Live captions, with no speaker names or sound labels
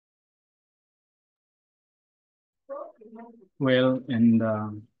Well, and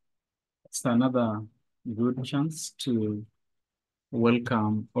it's another good chance to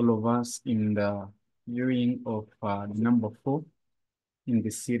welcome all of us in the viewing of number 4 in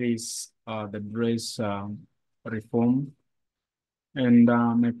the series, The Grace Reform. And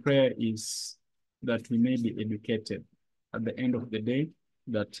my prayer is that we may be educated at the end of the day,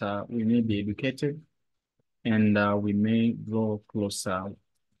 that we may be educated and we may draw closer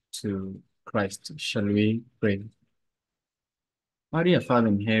to Christ. Shall we pray? Our dear Father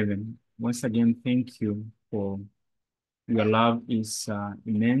in heaven, once again, thank you for your love is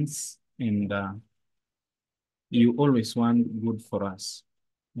immense, and you always want good for us.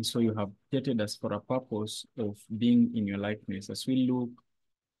 And so you have created us for a purpose of being in your likeness. As we look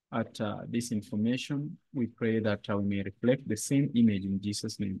at this information, we pray that we may reflect the same image in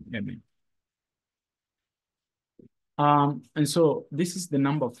Jesus' name. Amen. And so this is the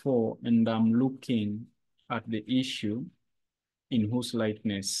number 4, and I'm looking at the issue in whose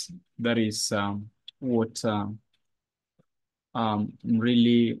likeness. That is what I'm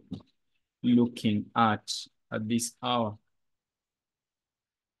really looking at this hour.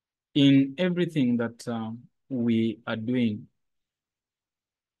 In everything that we are doing,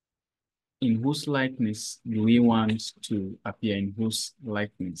 in whose likeness do we want to appear? In whose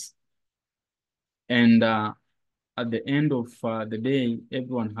likeness? And at the end of the day,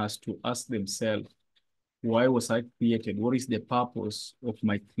 everyone has to ask themselves, why was I created? What is the purpose of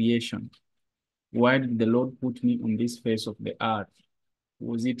my creation? Why did the Lord put me on this face of the earth?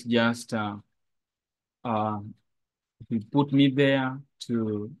 Was it just He put me there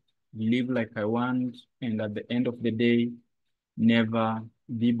to live like I want, and at the end of the day, never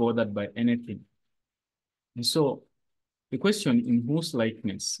be bothered by anything? And so the question, in whose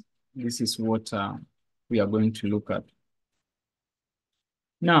likeness, this is what we are going to look at.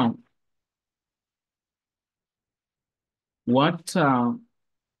 Now, what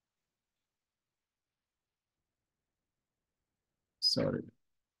sorry,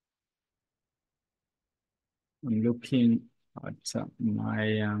 I'm looking at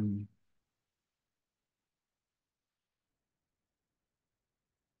my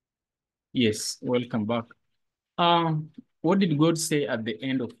yes, welcome back. What did God say at the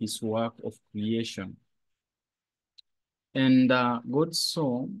end of his work of creation? And God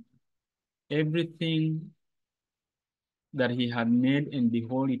saw everything that he had made, and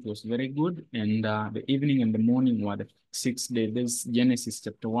behold, it was very good. And the evening and the morning were the 6th day. This is Genesis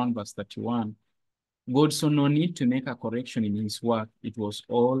chapter 1, verse 31. God saw no need to make a correction in his work. It was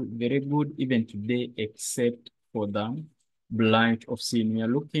all very good, even today, except for the blight of sin. We are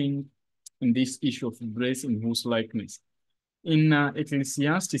looking in this issue of grace in whose likeness. In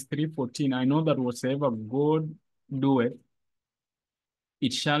Ecclesiastes 3:14, I know that whatsoever God doeth,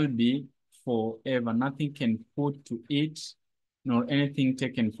 it shall be forever. Nothing can put to it, nor anything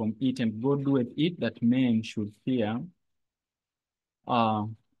taken from it. And God doeth it, that men should fear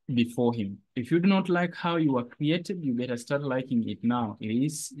before him. If you do not like how you are created, you better start liking it now. It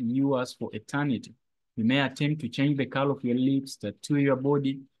is yours for eternity. You may attempt to change the color of your lips, tattoo your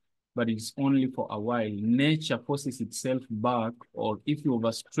body, but it's only for a while. Nature forces itself back, or if you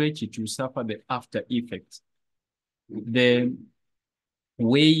overstretch it, you suffer the after effects. The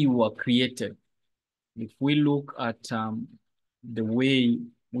way you were created, if we look at the way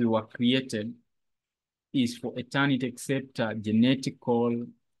we were created, is for eternity, except genetical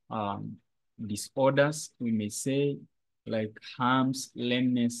disorders, we may say, like harms,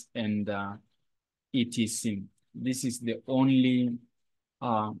 lameness, and etc. This is the only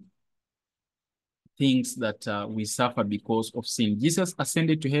things that we suffer because of sin. Jesus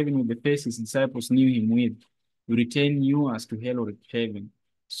ascended to heaven with the face his disciples knew him with. We return you as to hell or to heaven,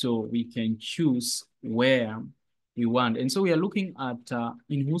 so we can choose where we want. And so we are looking at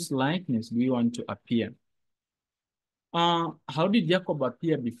in whose likeness do we want to appear. How did Jacob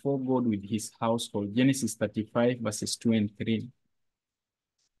appear before God with his household? Genesis 35, verses 2 and 3.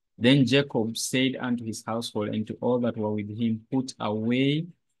 Then Jacob said unto his household and to all that were with him, put away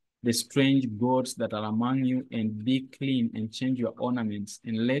the strange gods that are among you, and be clean, and change your ornaments,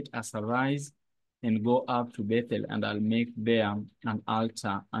 and let us arise and go up to Bethel, and I'll make there an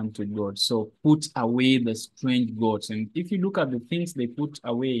altar unto God. So put away the strange gods. And if you look at the things they put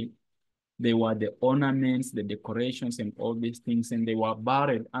away, they were the ornaments, the decorations, and all these things, and they were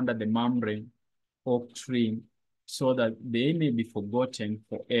buried under the mamre oak tree so that they may be forgotten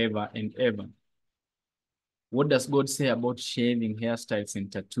forever and ever. What does God say about shaving, hairstyles,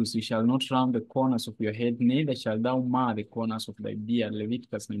 and tattoos? You shall not round the corners of your head, neither shall thou mar the corners of thy beard.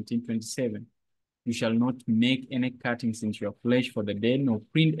 Leviticus 19:27. You shall not make any cuttings into your flesh for the dead, nor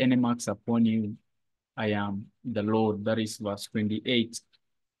print any marks upon you, I am the Lord. That is verse 28.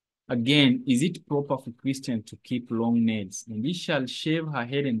 Again, is it proper for Christians to keep long nails? And he shall shave her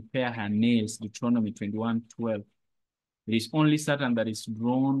head and pare her nails, Deuteronomy 21:12. It is only Satan that is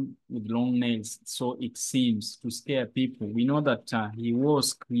drawn with long nails, so it seems, to scare people. We know that he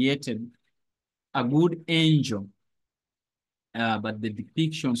was created a good angel, but the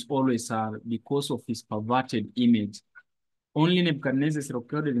depictions always are because of his perverted image. Only Nebuchadnezzar is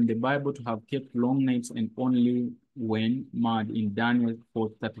recorded in the Bible to have kept long nails, and only when mad, in Daniel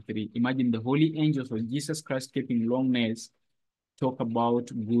 4:33. Imagine the holy angels of Jesus Christ keeping long nails. Talk about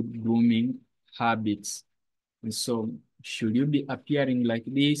good grooming habits. And so, should you be appearing like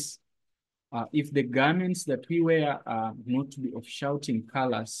this? If the garments that we wear are not to be of shouting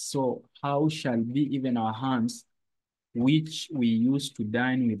colors, so how shall be even our hands, which we use to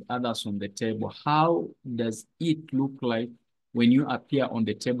dine with others on the table? How does it look like when you appear on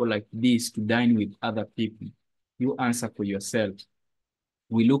the table like this to dine with other people? You answer for yourself.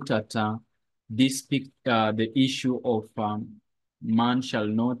 We looked at the issue of man shall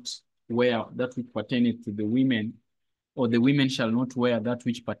not wear that which pertaineth to the women, or the women shall not wear that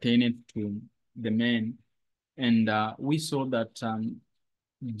which pertaineth to the men. And we saw that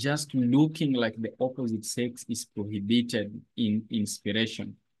just looking like the opposite sex is prohibited in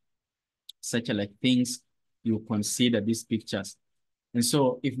inspiration, such like things you consider these pictures. And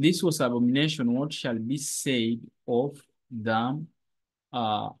so if this was abomination, what shall be said of the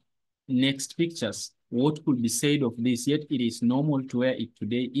next pictures? What could be said of this? Yet it is normal to wear it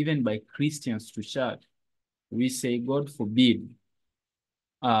today, even by Christians to church. We say, God forbid.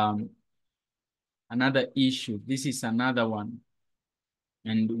 Another issue, this is another one.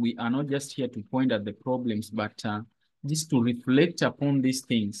 And we are not just here to point at the problems, but just to reflect upon these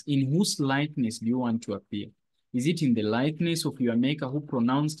things. In whose likeness do you want to appear? Is it in the likeness of your maker who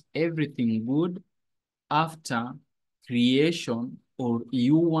pronounced everything good after creation, or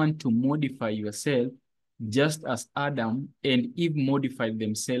you want to modify yourself just as Adam and Eve modified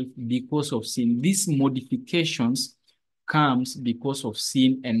themselves because of sin? These modifications comes because of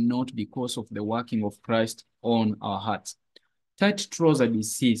sin and not because of the working of Christ on our hearts. Tight trouser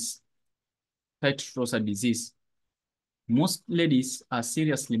disease. Tight trouser disease. Most ladies are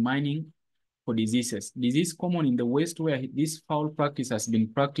seriously mining for diseases. Disease common in the West, where this foul practice has been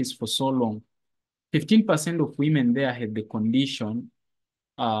practiced for so long. 15% of women there had the condition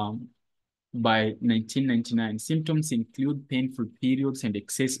by 1999. Symptoms include painful periods and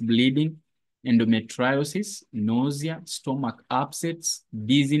excess bleeding, endometriosis, nausea, stomach upsets,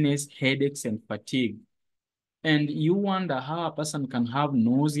 dizziness, headaches, and fatigue. And you wonder how a person can have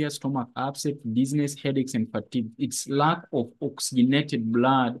nausea, stomach upset, dizziness, headaches, and fatigue. It's lack of oxygenated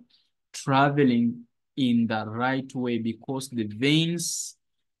blood traveling in the right way, because the veins,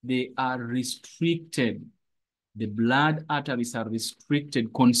 they are restricted. The blood arteries are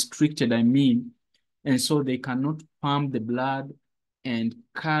restricted, constricted, I mean, and so they cannot pump the blood and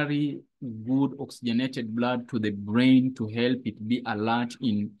carry good oxygenated blood to the brain to help it be alert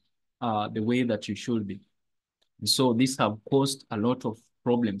in the way that you should be. So these have caused a lot of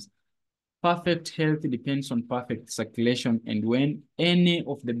problems. Perfect health depends on perfect circulation, and when any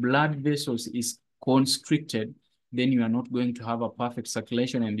of the blood vessels is constricted, then you are not going to have a perfect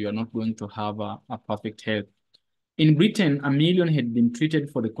circulation and you are not going to have a perfect health. In Britain, 1 million had been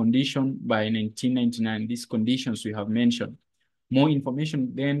treated for the condition by 1999. These conditions we have mentioned. More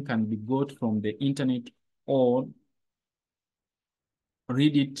information then can be got from the internet, or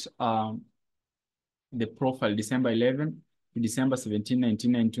read it, the profile, December 11 to December 17,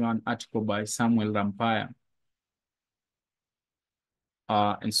 1991 article by Samuel Rampire.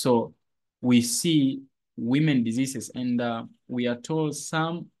 And so we see women diseases, and we are told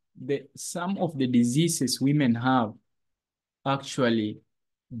some of the diseases women have, actually,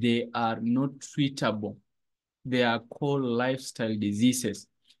 they are not treatable. They are called lifestyle diseases.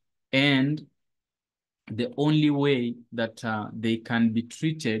 And the only way that they can be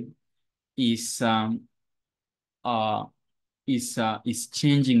treated is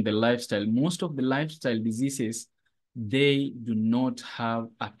changing the lifestyle. Most of the lifestyle diseases, they do not have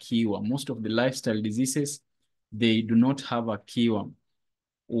a cure. Most of the lifestyle diseases, they do not have a cure.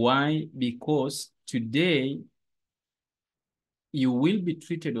 Why? Because today you will be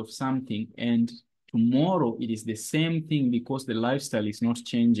treated of something, and tomorrow it is the same thing, because the lifestyle is not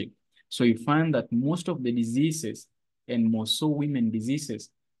changing. So you find that most of the diseases, and more so women diseases,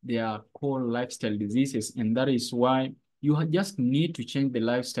 they are called lifestyle diseases. And that is why you just need to change the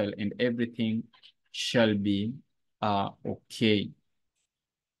lifestyle and everything shall be okay.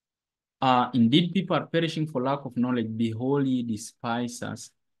 Indeed, people are perishing for lack of knowledge. Behold, ye despise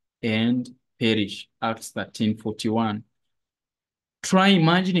us, and perish. Acts 13:41. Try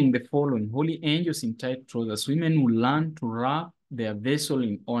imagining the following: holy angels in tight trousers, women who learn to wrap their vessel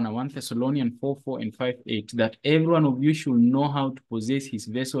in honor. 1 Thessalonians 4:4 and 5:8. That every one of you should know how to possess his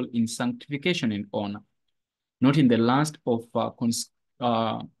vessel in sanctification and honor, not in the lust of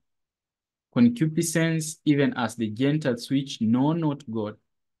concupiscence, even as the Gentiles which know not God.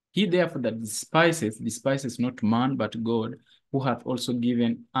 He therefore that despises not man, but God, who hath also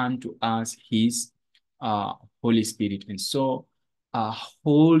given unto us his Holy Spirit. And so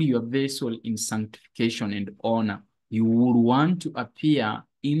hold your vessel in sanctification and honor. You would want to appear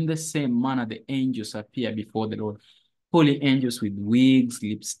in the same manner the angels appear before the Lord. Holy angels with wigs,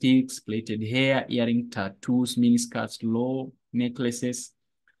 lipsticks, plaited hair, earring, tattoos, miniskirts, low necklaces,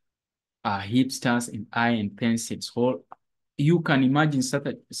 hipsters, and eye and pencils. You can imagine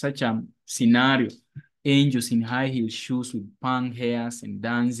such a scenario: angels in high heel shoes with punk hairs and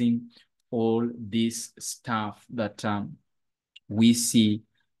dancing, all this stuff that we see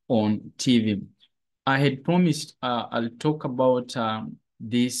on TV. I had promised I'll talk about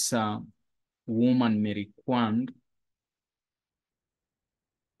this woman, Mary Quant,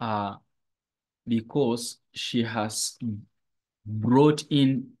 because she has brought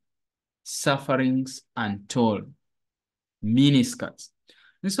in sufferings untold, miniskirts.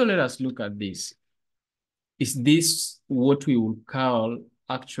 And so let us look at this. Is this what we would call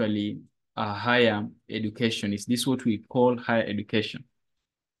actually a higher education? Is this what we call higher education?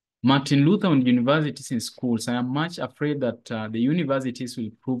 Martin Luther on universities and schools, I am much afraid that the universities will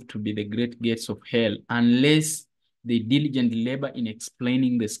prove to be the great gates of hell unless they diligently labor in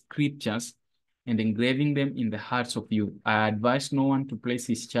explaining the scriptures and engraving them in the hearts of youth. I advise no one to place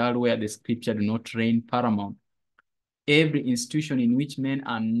his child where the scripture do not reign paramount. Every institution in which men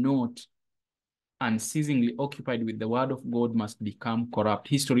are not unceasingly occupied with the word of God must become corrupt.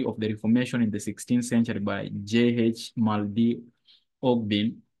 History of the Reformation in the 16th century by J.H. Maldi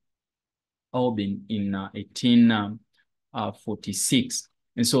Ogbin in 1846.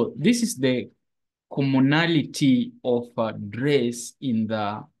 And so this is the commonality of dress in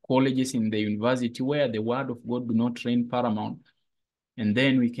the colleges, in the university, where the word of God do not reign paramount. And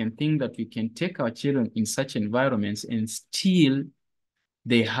then we can think that we can take our children in such environments and still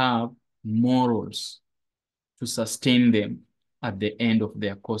they have morals to sustain them at the end of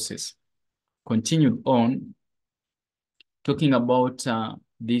their courses. Continued on, talking about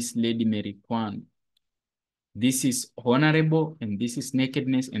this lady Mary Quant. This is honorable, and this is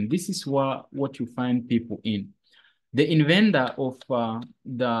nakedness, and this is what you find people in. The inventor of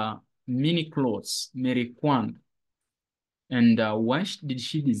the mini clothes, Mary Quant, and why did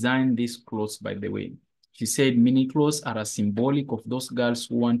she design these clothes, by the way? She said mini clothes are a symbolic of those girls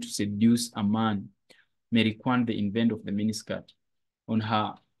who want to seduce a man. Mary Quant, the inventor of the miniskirt.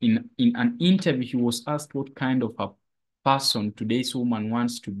 In an interview, he was asked what kind of a person today's woman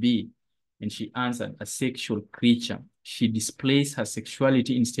wants to be, and she answered, a sexual creature. She displays her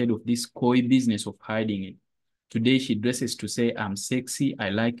sexuality instead of this coy business of hiding it. Today, she dresses to say, I'm sexy, I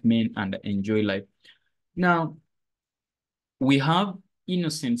like men, and I enjoy life. Now, we have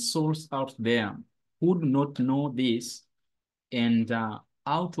innocent souls out there who do not know this, and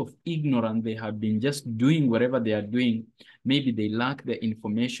out of ignorance, they have been just doing whatever they are doing. Maybe they lack the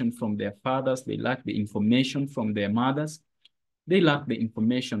information from their fathers, they lack the information from their mothers, they lack the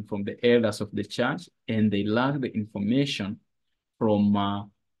information from the elders of the church, and they lack the information from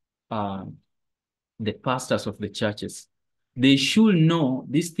the pastors of the churches. They should know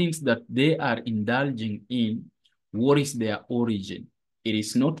these things that they are indulging in, what is their origin. It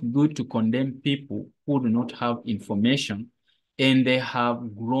is not good to condemn people who do not have information, and they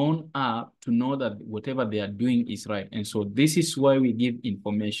have grown up to know that whatever they are doing is right. And so this is why we give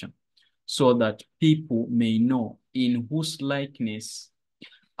information, so that people may know in whose likeness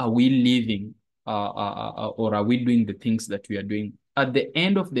are we living, or are we doing the things that we are doing. At the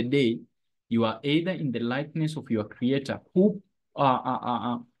end of the day, you are either in the likeness of your creator, who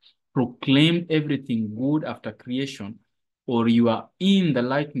proclaimed everything good after creation, or you are in the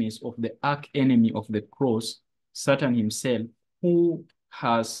likeness of the arch enemy of the cross, Satan himself, who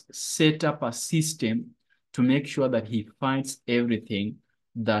has set up a system to make sure that he fights everything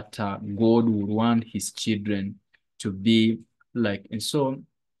that God would want his children to be like. And so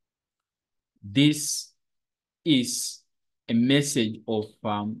this is a message of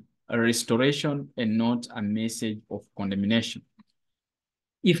a restoration and not a message of condemnation.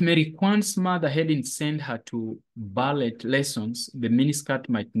 If Mary Quant's mother hadn't sent her to ballet lessons, the miniskirt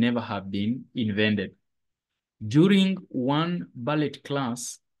might never have been invented. During one ballet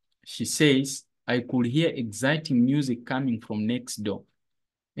class, she says, I could hear exciting music coming from next door.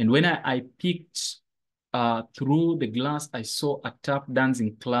 And when I peeked through the glass, I saw a tap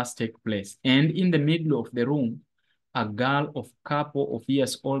dancing class take place. And in the middle of the room, a girl of couple of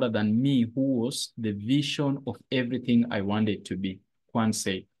years older than me who was the vision of everything I wanted to be, Kwan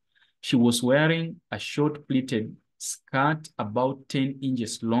said. She was wearing a short pleated skirt about 10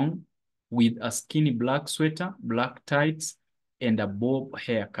 inches long with a skinny black sweater, black tights, and a bob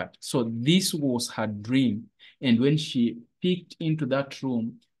haircut. So this was her dream. And when she peeked into that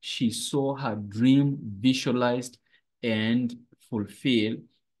room, she saw her dream visualized and fulfilled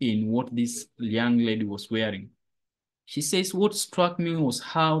in what this young lady was wearing. She says, what struck me was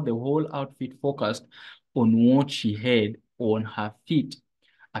how the whole outfit focused on what she had on her feet: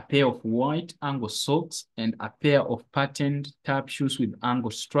 a pair of white angle socks and a pair of patterned tap shoes with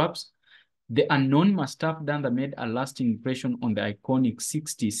angle straps. The unknown must-have done that made a lasting impression on the iconic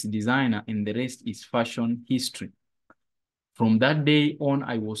 60s designer, and the rest is fashion history. From that day on,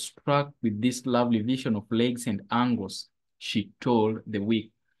 I was struck with this lovely vision of legs and angles, she told the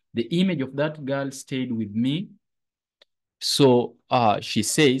Week. The image of that girl stayed with me. So she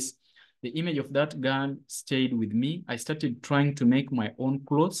says, the image of that girl stayed with me. I started trying to make my own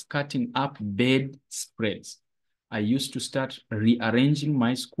clothes, cutting up bed spreads. I used to start rearranging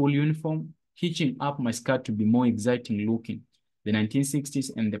my school uniform, hitching up my skirt to be more exciting looking. The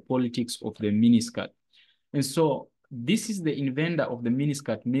 1960s and the politics of the miniskirt. And so this is the inventor of the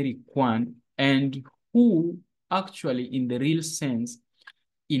miniskirt, Mary Kwan, and who actually, in the real sense,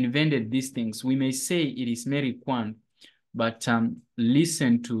 invented these things. We may say it is Mary Kwan, but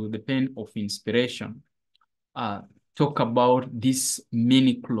listen to the pen of inspiration. Talk about these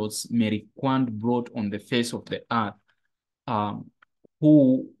mini clothes Mary Kwan brought on the face of the earth.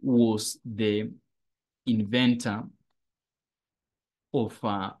 Who was the inventor of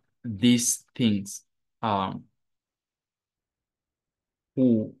these things?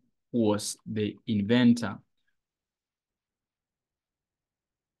 Who was the inventor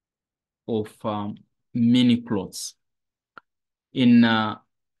of mini clothes? In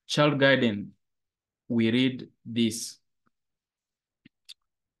Child Guidance, we read this.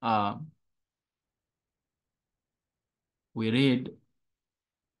 We read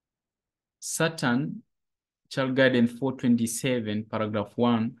Saturn, Child Guidance 427, paragraph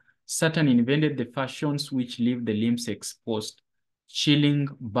 1. Saturn invented the fashions which leave the limbs exposed, chilling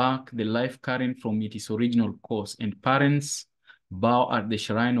back the life current from its original course, and parents bow at the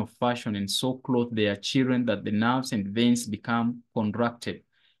shrine of fashion and so clothe their children that the nerves and veins become contracted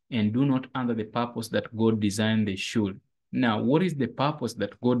and do not answer the purpose that God designed they should. Now, what is the purpose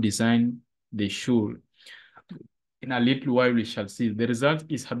that God designed they should? In a little while we shall see. The result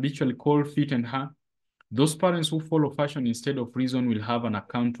is habitually cold feet and hand. Those parents who follow fashion instead of reason will have an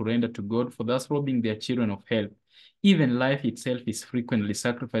account to render to God for thus robbing their children of health. Even life itself is frequently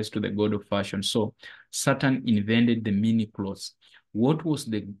sacrificed to the god of fashion. So Saturn invented the mini clothes. What was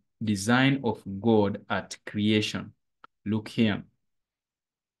the design of God at creation? Look here.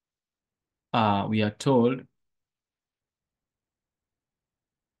 We are told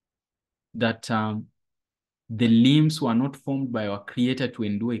that the limbs were not formed by our Creator to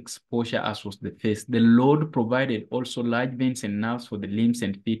endure exposure as was the face. The Lord provided also large veins and nerves for the limbs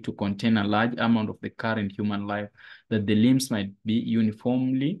and feet to contain a large amount of the current human life, that the limbs might be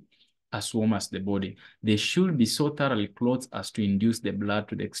uniformly as warm as the body. They should be so thoroughly clothed as to induce the blood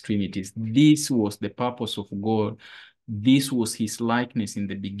to the extremities. This was the purpose of God. This was his likeness in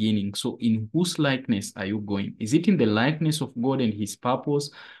the beginning. So in whose likeness are you going? Is it in the likeness of God and his purpose,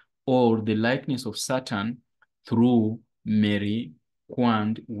 or the likeness of Saturn through Mary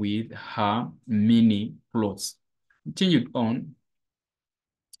Kwan with her mini clothes? Continued on.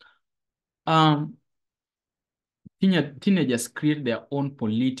 Teenagers create their own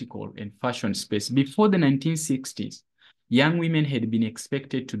political and fashion space. Before the 1960s, young women had been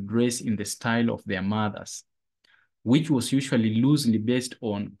expected to dress in the style of their mothers, which was usually loosely based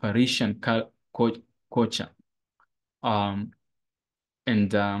on Parisian culture. I'll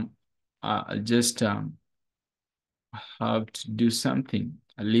just have to do something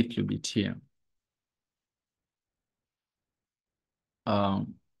a little bit here.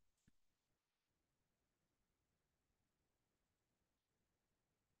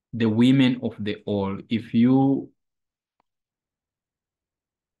 The women of the old, if you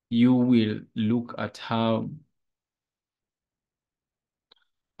will look at how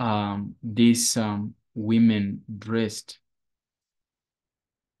these women dressed.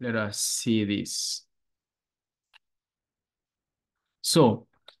 Let us see this. So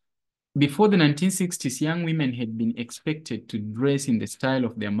before the 1960s, young women had been expected to dress in the style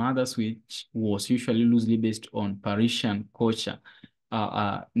of their mothers, which was usually loosely based on Parisian culture.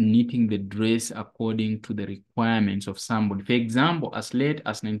 knitting the dress according to the requirements of somebody. For example, as late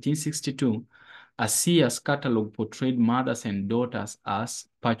as 1962, a Sears catalog portrayed mothers and daughters as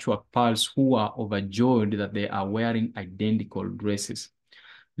patchwork pearls who are overjoyed that they are wearing identical dresses.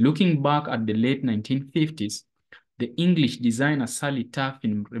 Looking back at the late 1950s, the English designer Sally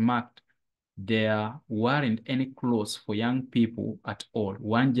Taffin remarked, there weren't any clothes for young people at all.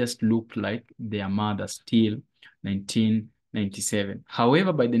 One just looked like their mothers till 1997.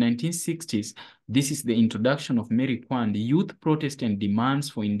 However, by the 1960s, this is the introduction of Mary Kwan. The youth protest and demands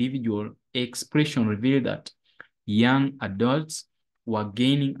for individual expression revealed that young adults were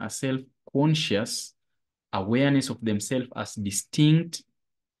gaining a self-conscious awareness of themselves as distinct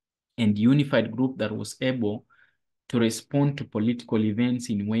and unified group that was able to respond to political events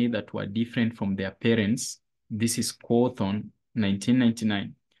in ways that were different from their parents. This is Cawthon,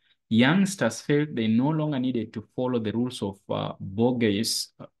 1999. Youngsters felt they no longer needed to follow the rules of bourgeois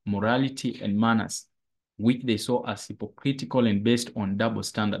morality and manners, which they saw as hypocritical and based on double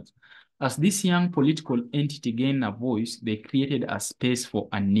standards. As this young political entity gained a voice, they created a space for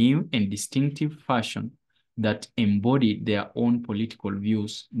a new and distinctive fashion that embodied their own political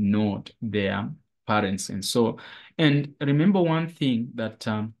views, not their parents. And remember one thing, that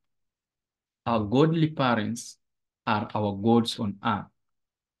our godly parents are our gods on earth.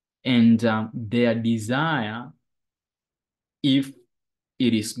 And their desire, if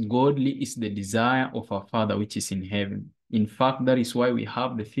it is godly, is the desire of our Father which is in heaven. In fact, that is why we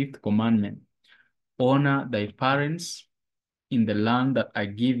have the 5th commandment. Honor thy parents in the land that I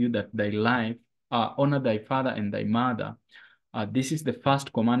give you, that thy life, honor thy father and thy mother. This is the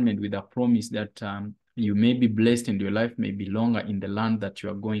first commandment with a promise that you may be blessed and your life may be longer in the land that you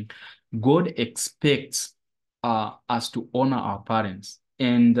are going. God expects us to honor our parents.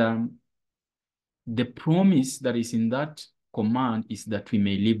 And the promise that is in that command is that we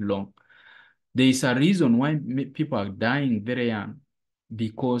may live long. There is a reason why people are dying very young,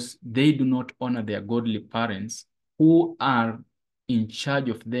 because they do not honor their godly parents who are in charge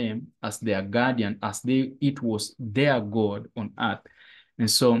of them as their guardian, as it was their God on earth.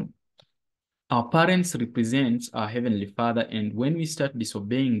 And so our parents represent our Heavenly Father, and when we start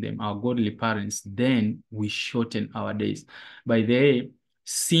disobeying them, our godly parents, then we shorten our days. By the way,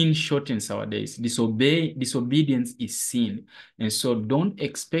 sin shortens our days. Disobedience is sin. And so don't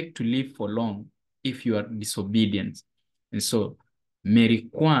expect to live for long if you are disobedient. And so Mary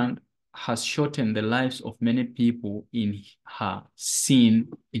Kwan has shortened the lives of many people in her sin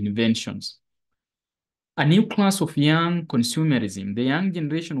inventions. A new class of young consumerism. The young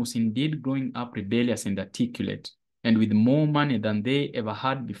generation was indeed growing up rebellious and articulate, and with more money than they ever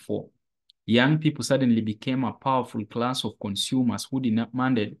had before. Young people suddenly became a powerful class of consumers who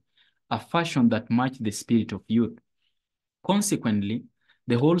demanded a fashion that matched the spirit of youth. Consequently,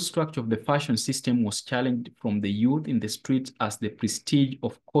 the whole structure of the fashion system was challenged from the youth in the streets as the prestige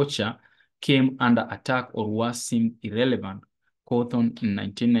of culture came under attack or was seemed irrelevant. Cawthon in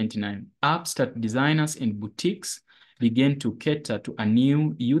 1999. Upstart designers and boutiques began to cater to a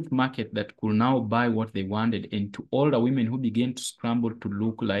new youth market that could now buy what they wanted, and to older women who began to scramble to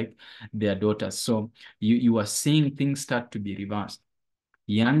look like their daughters. So you are seeing things start to be reversed.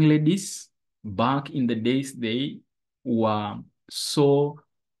 Young ladies, back in the days, they were so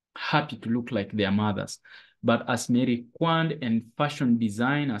happy to look like their mothers. But as Mary Kwan and fashion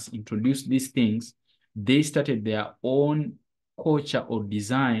designers introduced these things, they started their own culture or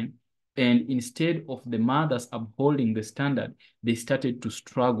design. And instead of the mothers upholding the standard, they started to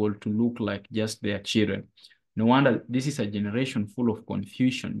struggle to look like just their children. No wonder this is a generation full of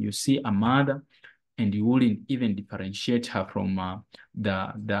confusion. You see a mother and you wouldn't even differentiate her from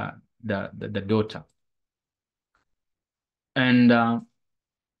the daughter. And a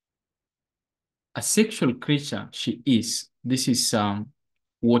sexual creature she is. This is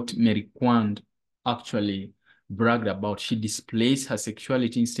what Mary Kwan actually bragged about. She displays her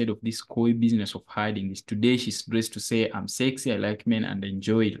sexuality instead of this coy business of hiding this. Today, she's dressed to say, I'm sexy, I like men, and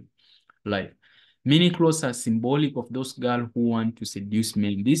enjoy life. Mini clothes are symbolic of those girls who want to seduce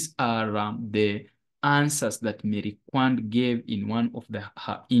men. These are the answers that Mary Kwan gave in one of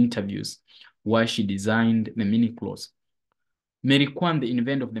her interviews, why she designed the mini clothes. Mary Kwan, the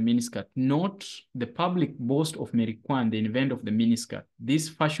inventor of the miniskirt, not the public boast of Mary Kwan, the inventor of the miniskirt. This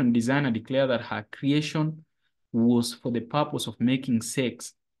fashion designer declared that her creation was for the purpose of making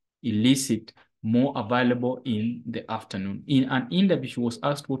sex illicit more available in the afternoon. In an interview, she was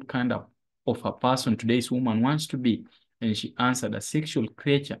asked what kind of a person today's woman wants to be, and she answered, a sexual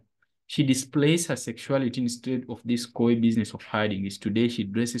creature. She displays her sexuality instead of this coy business of hiding it. Today, she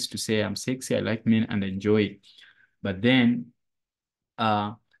dresses to say, I'm sexy, I like men, and enjoy it. But then,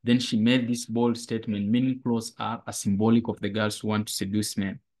 then she made this bold statement: many clothes are a symbolic of the girls who want to seduce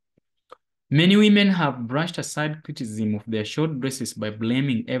men. Many women have brushed aside criticism of their short dresses by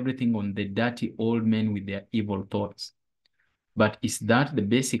blaming everything on the dirty old men with their evil thoughts. But is that the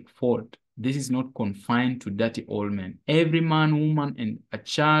basic fault? This is not confined to dirty old men. Every man, woman, and a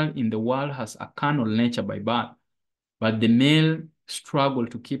child in the world has a carnal nature by birth. But the male struggle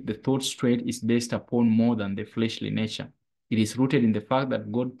to keep the thoughts straight is based upon more than the fleshly nature. It is rooted in the fact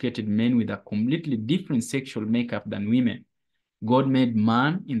that God created men with a completely different sexual makeup than women. God made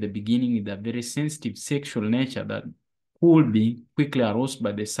man in the beginning with a very sensitive sexual nature that could be quickly aroused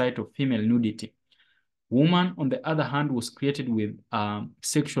by the sight of female nudity. Woman, on the other hand, was created with a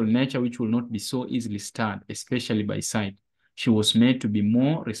sexual nature which will not be so easily stirred, especially by sight. She was made to be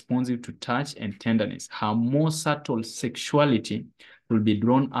more responsive to touch and tenderness. Her more subtle sexuality will be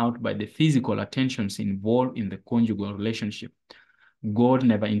drawn out by the physical attentions involved in the conjugal relationship. God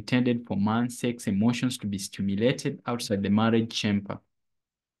never intended for man's sex emotions to be stimulated outside the marriage chamber.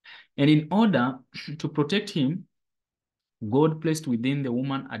 And in order to protect him, God placed within the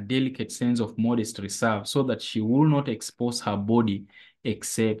woman a delicate sense of modest reserve so that she will not expose her body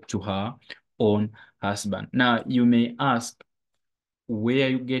except to her own husband. Now, you may ask, where are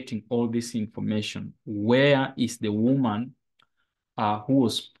you getting all this information? Where is the woman who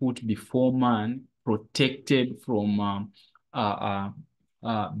was put before man protected from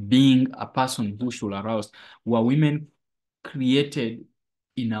being a person who should arouse? Were women created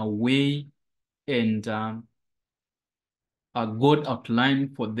in a way and God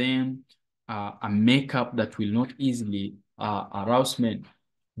outlined for them a makeup that will not easily arouse men?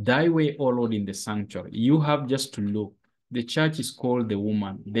 Thy way, O Lord, in the sanctuary. You have just to look. The church is called the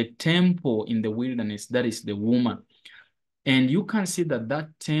woman. The temple in the wilderness, that is the woman. And you can see that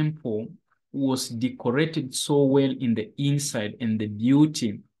that temple was decorated so well in the inside, and the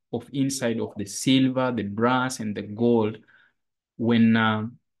beauty of inside of the silver, the brass, and the gold. When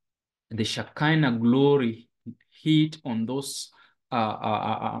the Shekinah glory hit on those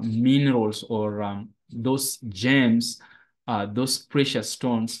minerals or those gems, those precious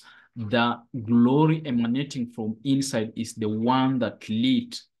stones, the glory emanating from inside is the one that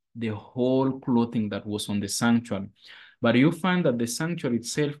lit the whole clothing that was on the sanctuary. But you find that the sanctuary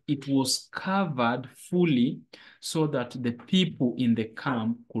itself, it was covered fully so that the people in the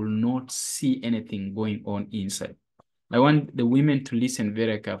camp could not see anything going on inside. I want the women to listen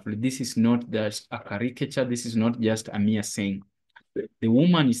very carefully. This is not just a caricature. This is not just a mere saying. The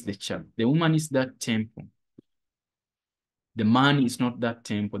woman is the church. The woman is that temple. The man is not that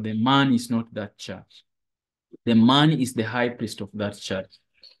temple. The man is not that church. The man is the high priest of that church.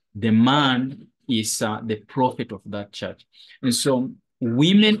 The man is the prophet of that church. And so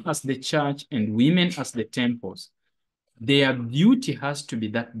women as the church and women as the temples, their beauty has to be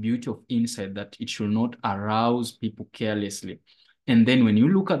that beauty of inside, that it should not arouse people carelessly. And then when you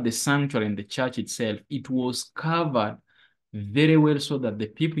look at the sanctuary and the church itself, it was covered very well so that the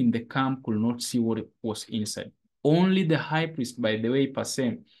people in the camp could not see what was inside. Only the high priest, by the way, per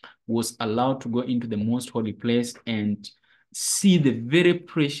se, was allowed to go into the most holy place and see the very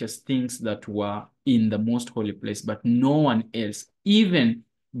precious things that were in the most holy place, but no one else. Even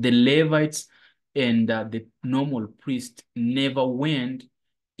the Levites and the normal priest never went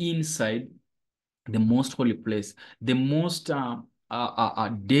inside the most holy place. The most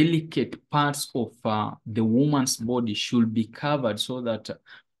delicate parts of the woman's body should be covered so that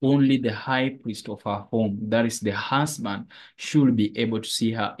only the high priest of her home, that is the husband, should be able to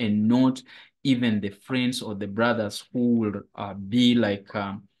see her, and not even the friends or the brothers who will be like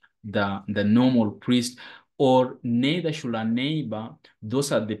the normal priest, or neither should a neighbor,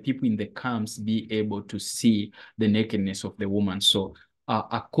 those are the people in the camps, be able to see the nakedness of the woman. So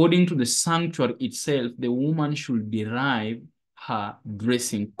according to the sanctuary itself, the woman should derive her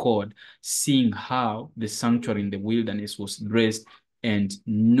dressing code, seeing how the sanctuary in the wilderness was dressed, and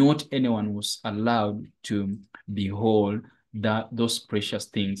not anyone was allowed to behold those precious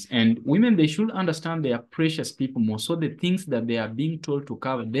things. And women, they should understand they are precious people more. So the things that they are being told to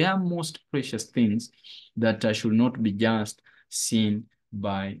cover, they are most precious things that should not be just seen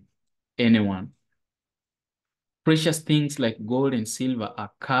by anyone. Precious things like gold and silver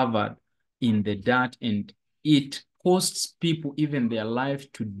are covered in the dirt, and it costs people even their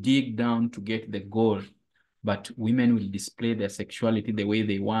life to dig down to get the gold. But women will display their sexuality the way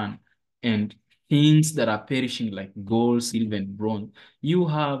they want. And things that are perishing like gold, silver, and bronze, you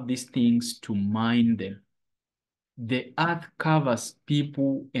have these things to mine them. The earth covers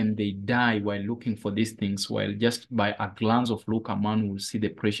people and they die while looking for these things, while just by a glance of look, a man will see the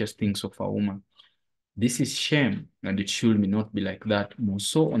precious things of a woman. This is shame, and it should not be like that, more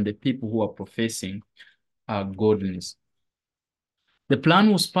so on the people who are professing godliness. The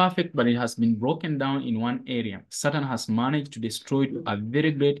plan was perfect, but it has been broken down in one area. Satan has managed to destroy to a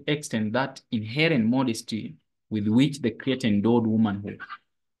very great extent that inherent modesty with which the Creator endowed womanhood.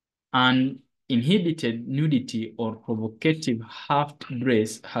 Uninhibited nudity or provocative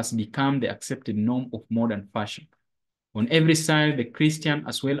half-dress has become the accepted norm of modern fashion. On every side, the Christian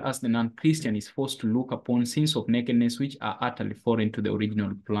as well as the non-Christian is forced to look upon scenes of nakedness which are utterly foreign to the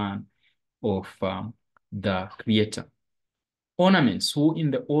original plan of the Creator. Ornaments, who in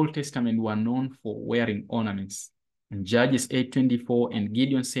the Old Testament were known for wearing ornaments. In Judges 8:24, and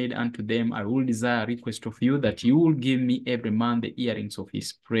Gideon said unto them, I will desire a request of you, that you will give me every man the earrings of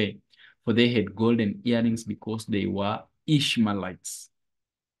his prey. For they had golden earrings because they were Ishmaelites,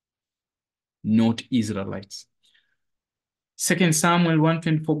 not Israelites. 2 Samuel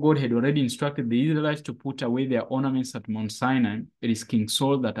 1:24, God had already instructed the Israelites to put away their ornaments at Mount Sinai. It is King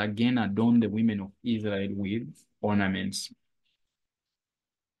Saul that again adorned the women of Israel with ornaments.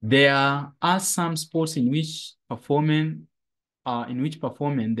 There are some sports in which performing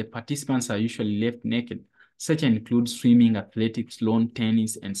the participants are usually left naked. Such include swimming, athletics, lawn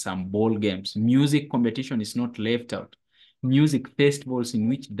tennis, and some ball games. Music competition is not left out. Music festivals in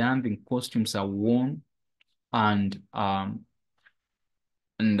which dancing costumes are worn, and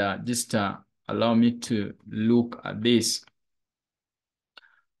just allow me to look at this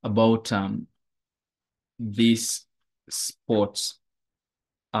about these sports.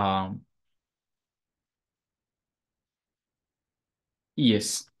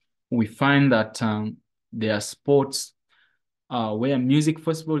 Yes, we find that there are sports where music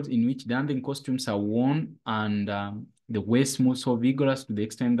festivals in which dancing costumes are worn, and the waist moves so vigorous to the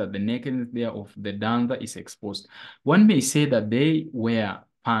extent that the nakedness there of the dancer is exposed. One may say that they wear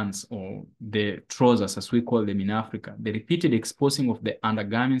pants, or the trousers as we call them in Africa. The repeated exposing of the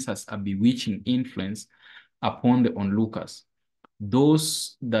undergarments has a bewitching influence upon the onlookers.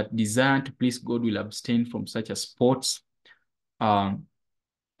 Those that desire to please God will abstain from such a sports,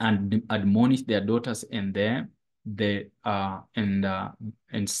 and admonish their daughters and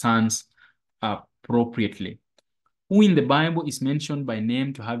sons appropriately. Who in the Bible is mentioned by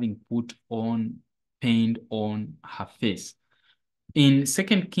name to having put on paint on her face. In 2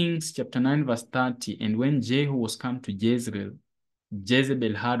 Kings chapter 9 verse 30, and when Jehu was come to Jezreel,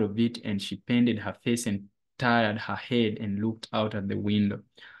 Jezebel heard of it, and she painted her face and tied her head and looked out at the window.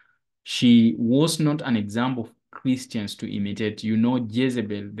 She was not an example of Christians to imitate. You know,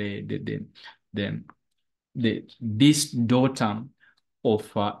 Jezebel, this daughter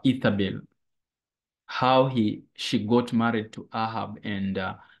of Ethabel, how she got married to Ahab and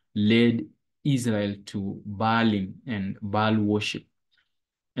led Israel to Baalim and Baal worship.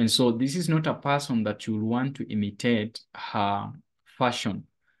 And so this is not a person that you want to imitate her fashion.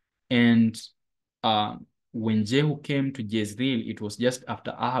 And when Jehu came to Jezreel, it was just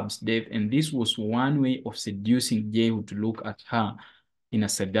after Ahab's death, and this was one way of seducing Jehu to look at her in a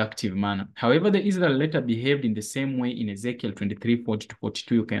seductive manner. However, the Israel later behaved in the same way in Ezekiel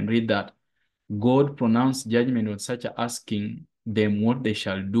 23:40-42. You can read that. God pronounced judgment on such asking them what they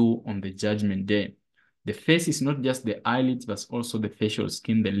shall do on the judgment day. The face is not just the eyelids, but also the facial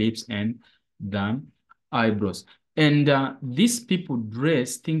skin, the lips, and the eyebrows. And these people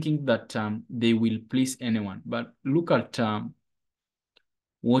dress thinking that they will please anyone. But look at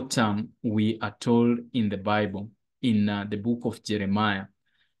what we are told in the Bible, in the book of Jeremiah.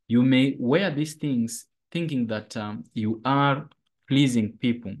 You may wear these things thinking that you are pleasing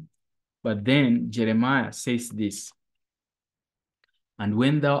people. But then Jeremiah says this, and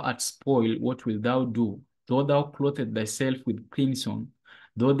when thou art spoiled, what wilt thou do? Though thou clothest thyself with crimson,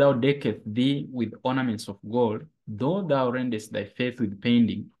 though thou deckest thee with ornaments of gold, though thou rendest thy face with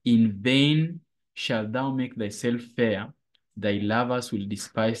painting, in vain shalt thou make thyself fair. Thy lovers will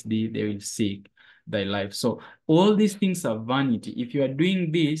despise thee, they will seek thy life. So all these things are vanity. If you are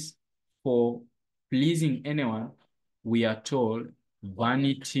doing this for pleasing anyone, we are told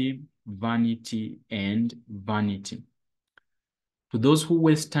vanity, vanity, and vanity. To those who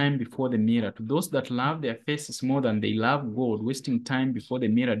waste time before the mirror, to those that love their faces more than they love God, wasting time before the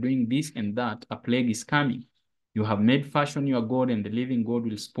mirror, doing this and that, a plague is coming. You have made fashion your God, and the living God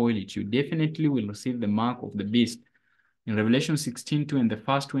will spoil it. You definitely will receive the mark of the beast. In Revelation 16:2, and the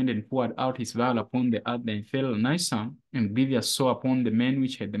first went and poured out his vial upon the earth, then fell noisome and grievous sore upon the men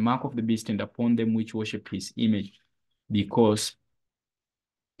which had the mark of the beast, and upon them which worship his image. Because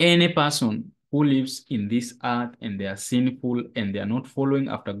any person who lives in this earth and they are sinful and they are not following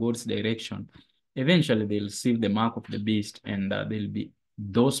after God's direction, eventually they'll receive the mark of the beast, and they'll be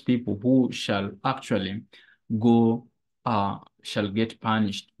those people who shall actually go, shall get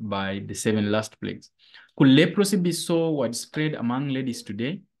punished by the 7 last plagues. Could leprosy be so widespread among ladies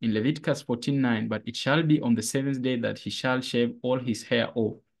today? In Leviticus 14:9, but it shall be on the 7th day that he shall shave all his hair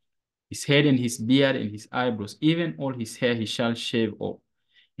off, his head and his beard and his eyebrows, even all his hair he shall shave off.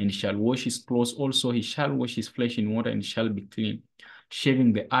 And he shall wash his clothes also, he shall wash his flesh in water, and shall be clean.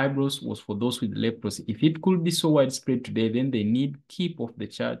 Shaving the eyebrows was for those with leprosy. If it could be so widespread today, then they need keep of the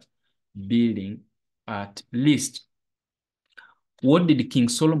church building at least. What did King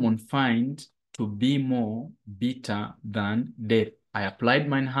Solomon find to be more bitter than death? I applied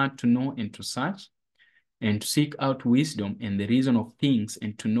mine heart to know and to search, and to seek out wisdom and the reason of things,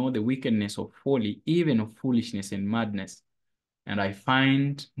 and to know the wickedness of folly, even of foolishness and madness. And I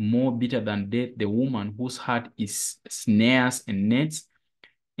find more bitter than death the woman whose heart is snares and nets,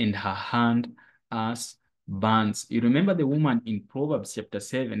 and her hand as bands. You remember the woman in Proverbs chapter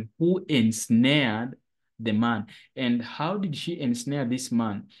 7 who ensnared the man. And how did she ensnare this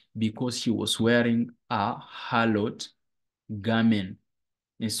man? Because she was wearing a harlot garment.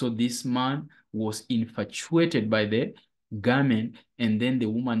 And so this man was infatuated by the garment, and then the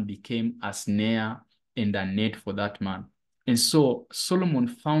woman became a snare and a net for that man. And so Solomon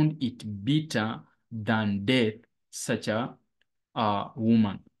found it bitter than death, such a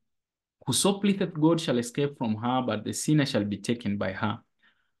woman. Whoso pleaseth God shall escape from her, but the sinner shall be taken by her.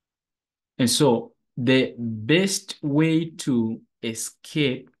 And so the best way to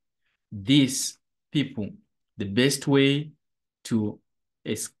escape these people, the best way to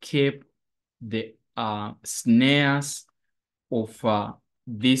escape the snares of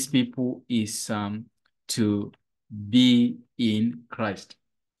these people is to be in Christ.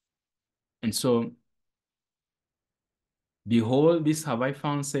 And so, behold, this have I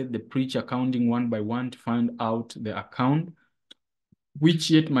found, said the preacher, counting one by one to find out the account, which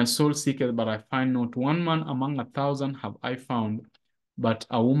yet my soul seeketh, but I find not. One man among 1,000 have I found, but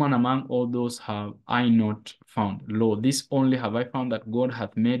a woman among all those have I not found. Lo, this only have I found, that God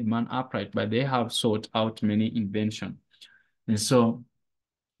hath made man upright, but they have sought out many inventions. And so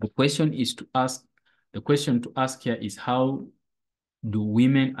the question to ask here is, how do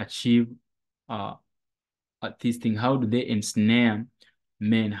women achieve this thing? How do they ensnare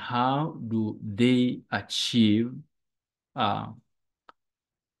men? How do they achieve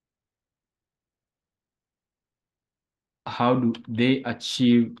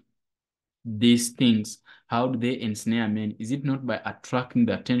these things? How do they ensnare men? Is it not by attracting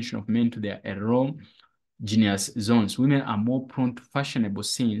the attention of men to their erogenous zones? Women are more prone to fashionable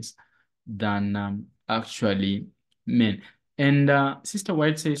sins than actually men. And Sister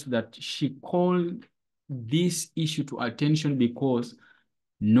White says that she called this issue to attention because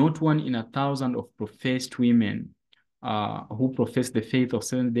not one in 1,000 of professed women who profess the faith of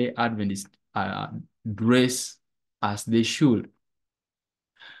Seventh-day Adventists dress as they should.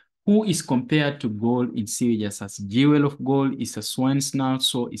 Who is compared to gold in sieges, as jewel of gold is a swine's snout,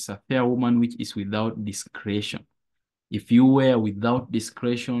 so is a fair woman which is without discretion. If you were without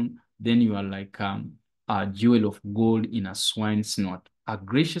discretion, then you are like a jewel of gold in a swine's snout. A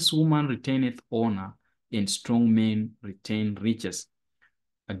gracious woman retaineth honor, and strong men retain riches.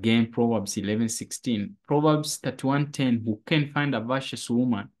 Again, Proverbs 11:16. Proverbs 31:10. Who can find a virtuous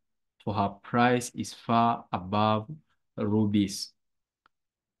woman? For her price is far above rubies.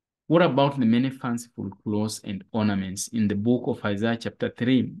 What about the many fanciful clothes and ornaments? In the book of Isaiah chapter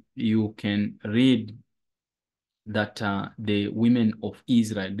 3, you can read that the women of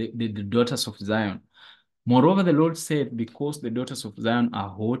Israel, the daughters of Zion. Moreover, the Lord said, because the daughters of Zion are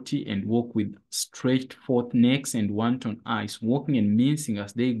haughty and walk with stretched forth necks and wanton eyes, walking and mincing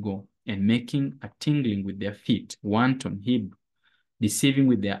as they go, and making a tingling with their feet, wanton, Hebrew, deceiving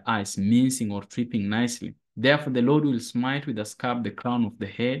with their eyes, mincing or tripping nicely. Therefore, the Lord will smite with a scab the crown of the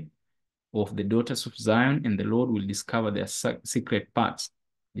head of the daughters of Zion, and the Lord will discover their secret parts,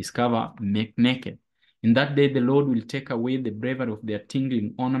 make naked. In that day, the Lord will take away the bravery of their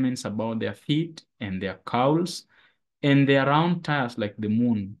tingling ornaments about their feet, and their cowls, and their round tires like the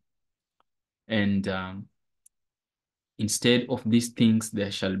moon. And instead of these things,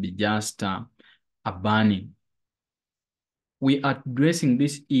 there shall be just a burning. We are addressing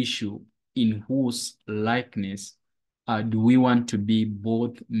this issue in whose likeness do we want to be,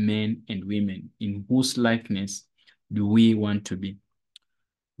 both men and women? In whose likeness do we want to be?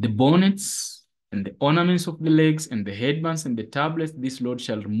 The bonnets and the ornaments of the legs and the headbands and the tablets, this Lord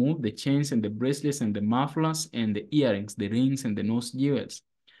shall remove, the chains and the bracelets and the mufflers and the earrings, the rings and the nose jewels,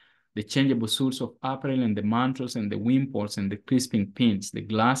 the changeable suits of apparel and the mantles and the wimples and the crisping pins, the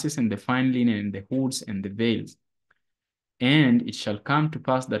glasses and the fine linen and the hoods and the veils, And it shall come to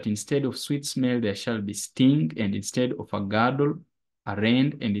pass that instead of sweet smell there shall be sting, and instead of a girdle, a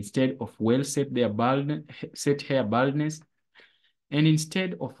rend, and instead of well set hair baldness, and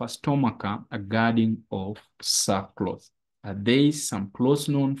instead of a stomacher, a girding of sackcloth. Are they some clothes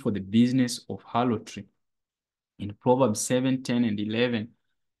known for the business of harlotry? In Proverbs 7, 10, and 11,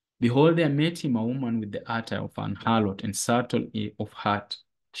 behold, there met him a woman with the attire of an harlot and subtle of heart.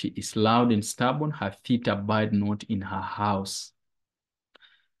 She is loud and stubborn, her feet abide not in her house.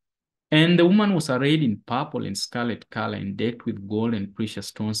 And the woman was arrayed in purple and scarlet color, and decked with gold and precious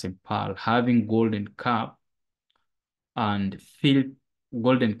stones and pearl, having golden cup in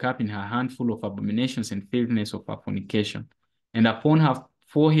her hand, full of abominations and filthiness of her fornication. And upon her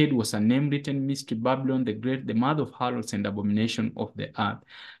forehead was a name written, Mystery, Babylon the Great, the mother of harlots and abomination of the earth.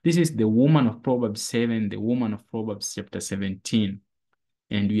 This is the woman of Proverbs 7, the woman of Proverbs chapter 17.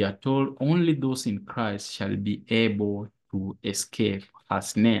 And we are told only those in Christ shall be able to escape her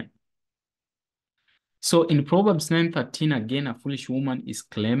snare. So in Proverbs 9:13, again, a foolish woman is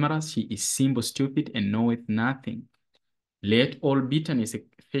clamorous, she is simple, stupid, and knoweth nothing. Let all bitterness,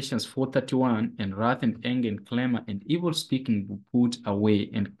 Ephesians 4:31, and wrath and anger and clamor and evil speaking be put away.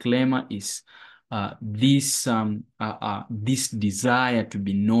 And clamor is this desire to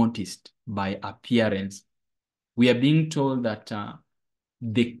be noticed by appearance. We are being told that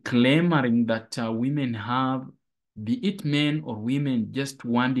the clamoring that women have, be it men or women, just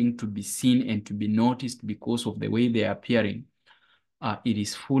wanting to be seen and to be noticed because of the way they are appearing, it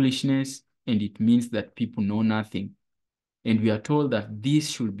is foolishness, and it means that people know nothing. And we are told that this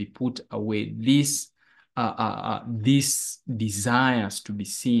should be put away. These desires to be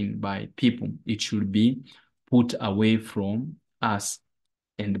seen by people, it should be put away from us.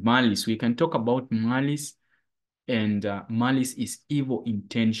 And malice, we can talk about malice, and malice is evil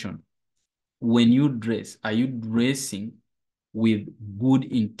intention. When you dress, are you dressing with good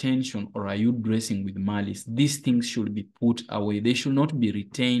intention, or are you dressing with malice? These things should be put away. They should not be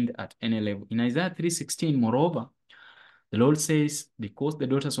retained at any level. In Isaiah 3:16, moreover, the Lord says, because the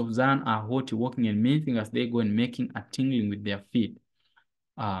daughters of Zion are haughty, walking and minting as they go and making a tingling with their feet,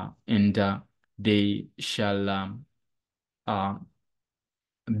 they shall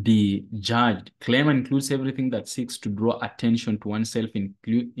be judged. Clamor includes everything that seeks to draw attention to oneself,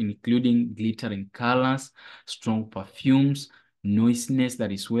 including glittering colors, strong perfumes, noisiness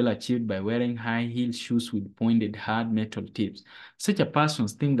that is well achieved by wearing high heel shoes with pointed hard metal tips. Such a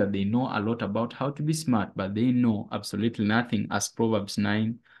persons think that they know a lot about how to be smart, but they know absolutely nothing, as Proverbs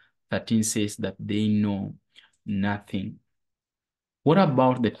 9:13 says that they know nothing. What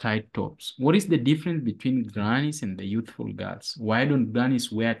about the tight tops? What is the difference between grannies and the youthful girls? Why don't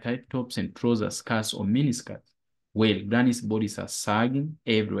grannies wear tight tops and trousers, skirts, or miniskirts? Well, grannies' bodies are sagging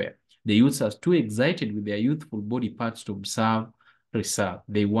everywhere. The youths are too excited with their youthful body parts to preserve.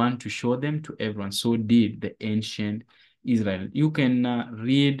 They want to show them to everyone. So did the ancient Israel. You can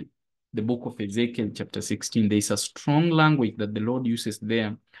read the book of Ezekiel chapter 16. There is a strong language that the Lord uses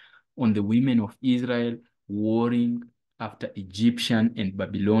there on the women of Israel warring after Egyptian and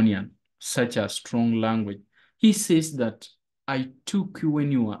Babylonian, such a strong language. He says that I took you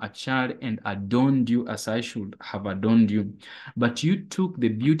when you were a child and adorned you as I should have adorned you. But you took the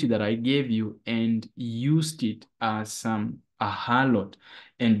beauty that I gave you and used it as a harlot.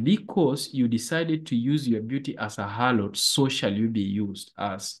 And because you decided to use your beauty as a harlot, so shall you be used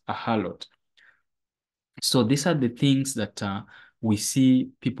as a harlot. So these are the things that we see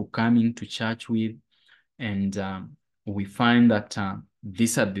people coming to church with, and we find that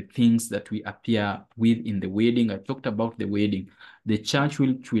these are the things that we appear with in the wedding. I talked about the wedding. The church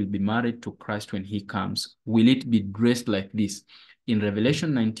which will be married to Christ when he comes, will it be dressed like this? In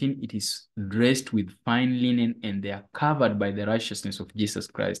Revelation 19, it is dressed with fine linen, and they are covered by the righteousness of Jesus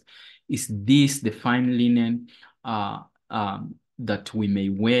Christ. Is this the fine linen that we may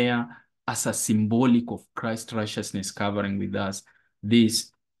wear as a symbolic of Christ's righteousness covering with us?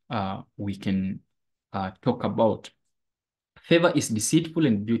 This we can talk about. Favor is deceitful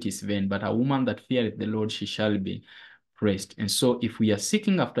and beauty is vain, but a woman that feareth the Lord, she shall be praised. And so if we are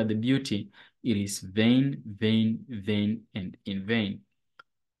seeking after the beauty, it is vain, vain, vain, and in vain.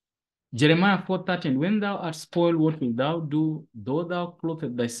 Jeremiah 4:30, and when thou art spoiled, what wilt thou do? Though thou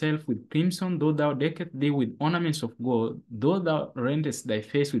clothed thyself with crimson, though thou deckest thee with ornaments of gold, though thou rendest thy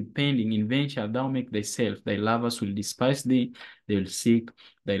face with painting, in vain shalt thou make thyself. Thy lovers will despise thee, they will seek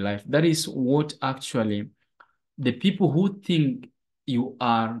thy life. That is what actually the people who think you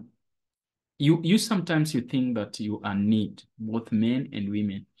are, you sometimes you think that you are neat, both men and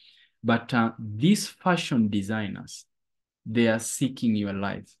women. But these fashion designers, they are seeking your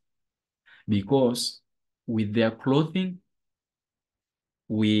life. Because with their clothing,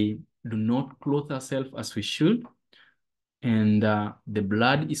 we do not clothe ourselves as we should, and the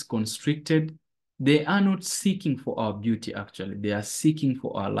blood is constricted. They are not seeking for our beauty, actually. They are seeking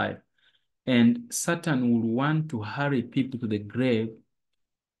for our life. And Satan will want to hurry people to the grave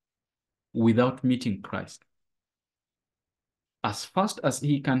without meeting Christ. As fast as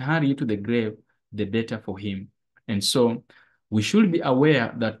he can hurry you to the grave, the better for him. And so we should be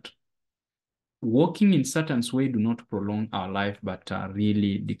aware that walking in Satan's way do not prolong our life, but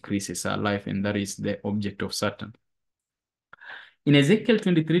really decreases our life. And that is the object of Satan. In Ezekiel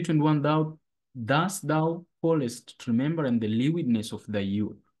 23:21, thus thou callest to remembrance the lewdness of thy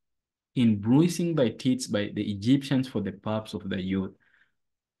youth, in bruising thy teeth by the Egyptians for the paps of thy youth.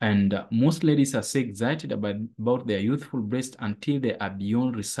 And most ladies are so excited about their youthful breasts until they are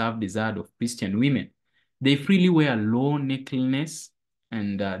beyond reserved desire of Christian women. They freely wear low necklace,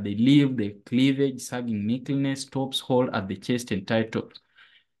 and they leave the cleavage, sagging necklace, tops hold at the chest and tight tops.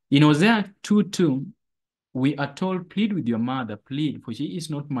 In Hosea 2:2, we are told, plead with your mother, plead, for she is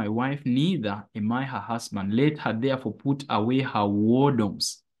not my wife, neither am I her husband. Let her therefore put away her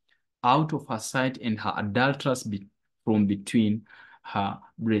whoredoms out of her sight and her adulterers from between her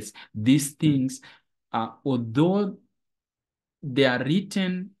breasts. These things, although they are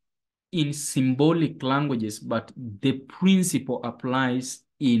written in symbolic languages, but the principle applies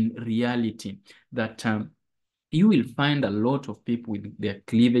in reality, that you will find a lot of people with their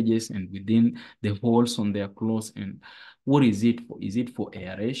cleavages and within the holes on their clothes. And what is it for? Is it for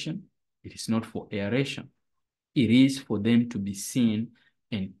aeration? It is not for aeration. It is for them to be seen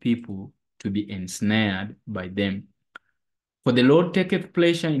and people to be ensnared by them. For the Lord taketh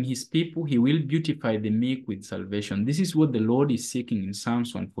pleasure in his people, he will beautify the meek with salvation. This is what the Lord is seeking in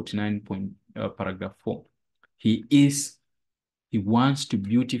Psalms 149, paragraph 4. He wants to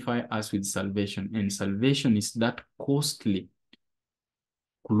beautify us with salvation, and salvation is that costly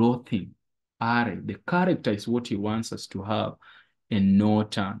clothing. The character is what he wants us to have, and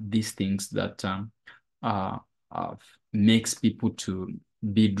not these things that makes people to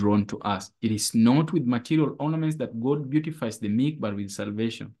be drawn to us. It is not with material ornaments that God beautifies the meek, but with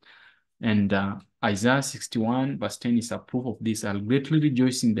salvation. And Isaiah 61 verse 10 is a proof of this. I'll greatly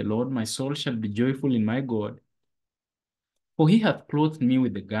rejoice in the Lord. My soul shall be joyful in my God. For he hath clothed me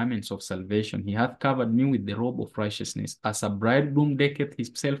with the garments of salvation. He hath covered me with the robe of righteousness. As a bridegroom decketh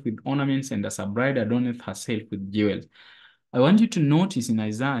himself with ornaments, and as a bride adorneth herself with jewels. I want you to notice in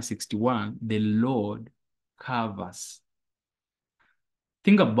Isaiah 61, the Lord covers.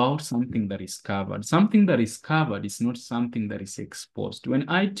 Think about something that is covered. Something that is covered is not something that is exposed. When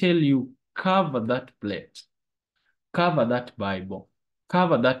I tell you cover that plate, cover that Bible,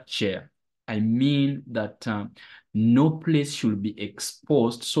 cover that chair, I mean that no place should be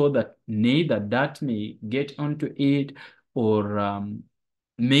exposed, so that neither that may get onto it, or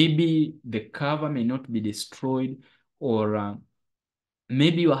maybe the cover may not be destroyed, or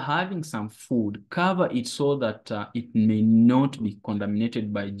maybe you are having some food, cover it so that it may not be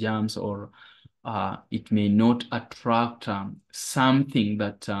contaminated by germs, or it may not attract something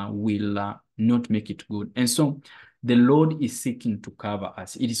that will not make it good. And so the Lord is seeking to cover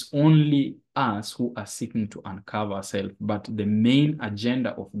us. It is only us who are seeking to uncover ourselves, but the main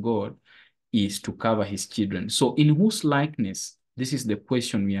agenda of God is to cover his children. So in whose likeness, this is the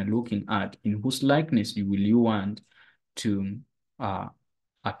question we are looking at, in whose likeness will you want to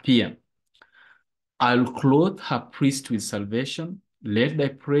appear? I'll clothe her priest with salvation. Let thy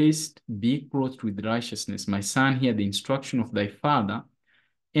priest be clothed with righteousness. My son, hear the instruction of thy father,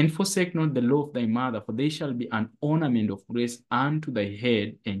 and forsake not the law of thy mother, for they shall be an ornament of grace unto thy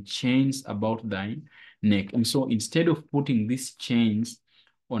head, and chains about thy neck. And so instead of putting these chains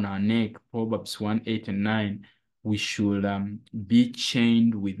on our neck, Proverbs 1, 8, and 9, we should be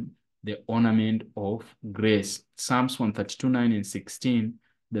chained with the ornament of grace. Psalms 132, 9, and 16,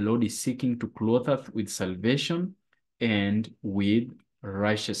 the Lord is seeking to clothe us with salvation and with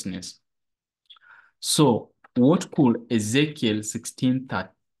righteousness. So what could Ezekiel 16,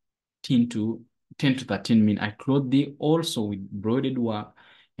 10 to 13 mean? I clothed thee also with broidered work,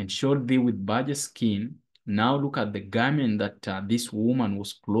 and showed thee with badger skin. Now look at the garment that this woman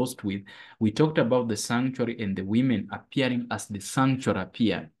was clothed with. We talked about the sanctuary and the women appearing as the sanctuary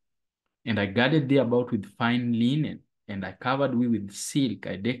appeared. And I girded thee about with fine linen, and I covered thee with silk.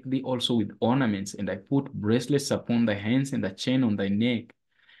 I decked thee also with ornaments, and I put bracelets upon thy hands, and a chain on thy neck.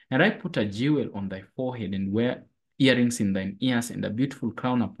 And I put a jewel on thy forehead, and wear earrings in thine ears, and a beautiful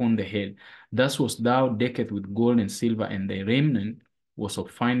crown upon the head. Thus wast thou decked with gold and silver, and thy raiment was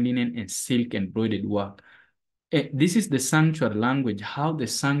of fine linen and silk and broidered work. This is the sanctuary language, how the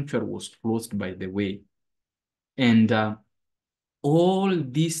sanctuary was clothed, by the way. And all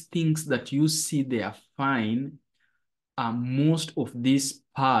these things that you see they are fine, most of these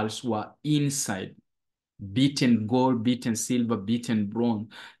pearls were inside. Beaten gold, beaten silver, beaten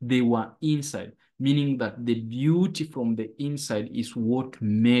bronze, they were inside, meaning that the beauty from the inside is what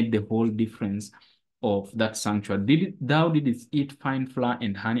made the whole difference of that sanctuary. Thou didst eat fine flour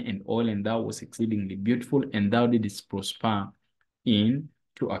and honey and oil, and thou was exceedingly beautiful, and thou didst prosper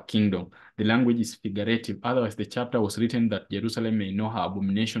into a kingdom. The language is figurative. Otherwise, the chapter was written that Jerusalem may know her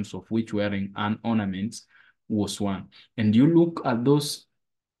abominations, of which wearing an ornaments was one. And you look at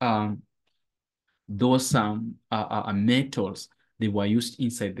um, metals, they were used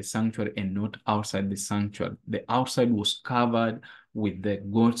inside the sanctuary and not outside the sanctuary. The outside was covered with the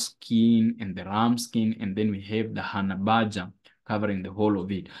goat skin and the ram skin, and then we have the hanabaja covering the whole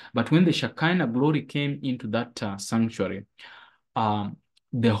of it. But when the Shekinah glory came into that sanctuary, um,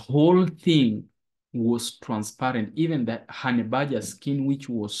 the whole thing was transparent. Even the hanabaja skin, which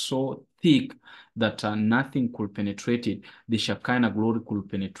was so thick that nothing could penetrate it, the Shekinah glory could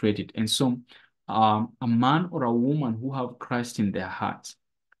penetrate it. And so a man or a woman who have Christ in their hearts,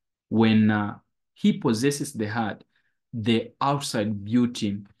 when he possesses the heart, the outside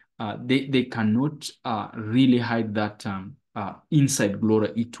beauty, they cannot really hide that inside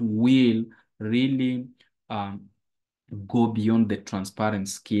glory. It will really go beyond the transparent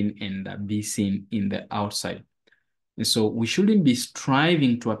skin and be seen in the outside. And so we shouldn't be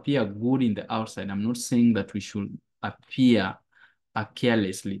striving to appear good in the outside. I'm not saying that we should appear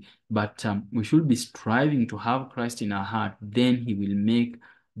carelessly, but we should be striving to have Christ in our heart. Then he will make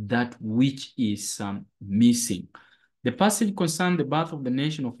that which is missing. The passage concerned the birth of the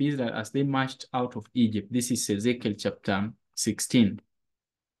nation of Israel as they marched out of Egypt. This is Ezekiel chapter 16.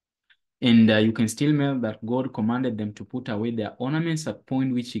 And you can still know that God commanded them to put away their ornaments at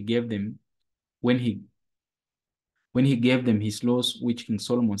point which he gave them when he gave them his laws, which King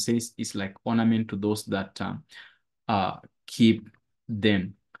Solomon says is like ornament to those that keep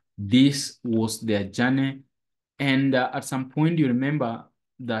them. This was their journey. And at some point, you remember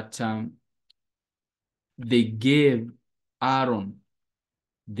that they gave Aaron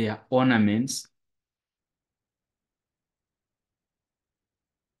their ornaments.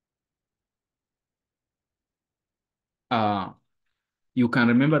 You can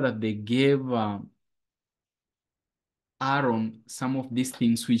remember that they gave Aaron some of these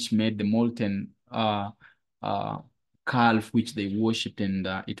things which made the molten calf which they worshipped, and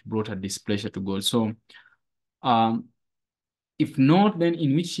it brought a displeasure to God. So if not, then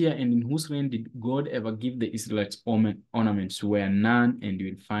in which year and in whose reign did God ever give the Israelites ornaments? Where none, and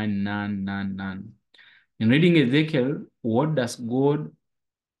you will find none, none, none. In reading Ezekiel, what does God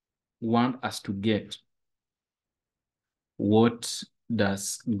want us to get? What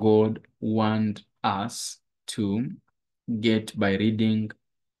does God want us to get by reading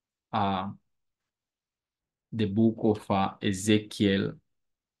the book of Ezekiel?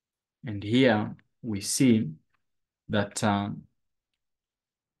 And here we see that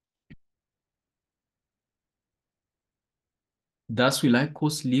thus will I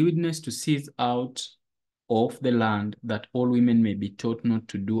cause lewdness to cease out of the land, that all women may be taught not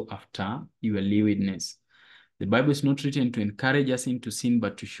to do after your lewdness. The Bible is not written to encourage us into sin,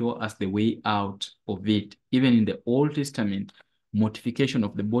 but to show us the way out of it. Even in the Old Testament, mortification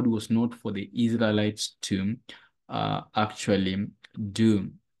of the body was not for the Israelites to actually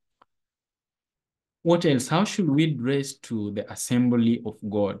do. What else? How should we dress to the assembly of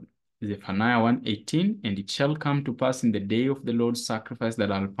God? Zephaniah 1:18, and it shall come to pass in the day of the Lord's sacrifice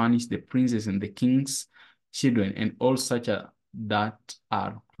that I'll punish the princes and the king's children and all such that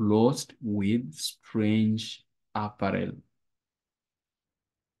are clothed with strange apparel.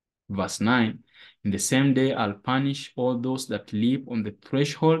 Verse 9, in the same day I'll punish all those that live on the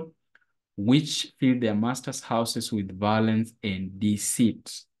threshold, which fill their masters' houses with violence and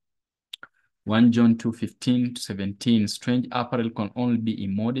deceit. 1 John 2:15-17, strange apparel can only be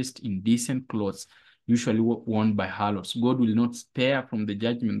immodest, indecent clothes, usually worn by harlots. God will not spare from the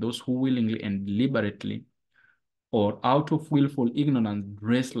judgment those who willingly and deliberately or out of willful ignorance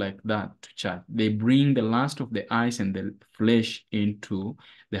dress like that to church. They bring the lust of the eyes and the flesh into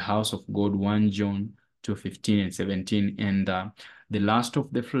the house of God. 1 John 2:15 and 17. And the lust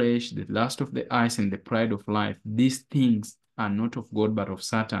of the flesh, the lust of the eyes, and the pride of life, these things are not of God, but of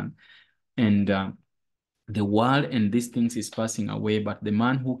Satan. And the world and these things is passing away, but the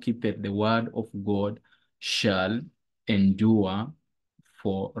man who keepeth the word of God shall endure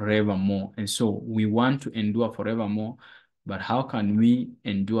forevermore. And so we want to endure forevermore, but how can we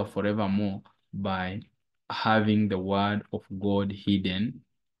endure forevermore? By having the word of God hidden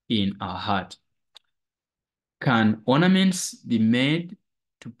in our heart. Can ornaments be made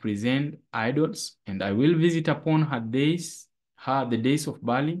to present idols? And I will visit upon her the days of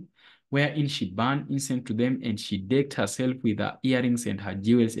Bali, wherein she burned incense to them, and she decked herself with her earrings and her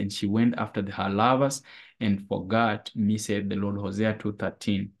jewels, and she went after her lovers and forgot me, said the Lord. Hosea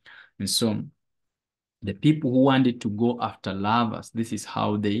 2:13. And so the people who wanted to go after lovers, this is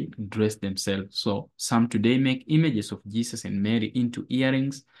how they dress themselves. So some today make images of Jesus and Mary into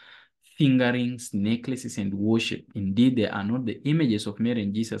earrings, finger rings, necklaces, and worship. Indeed, they are not the images of Mary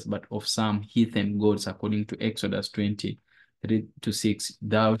and Jesus, but of some heathen gods, according to Exodus 20:3-6.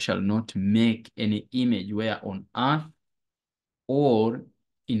 Thou shalt not make any image where on earth or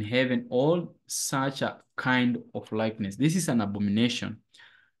in heaven, all such a kind of likeness. This is an abomination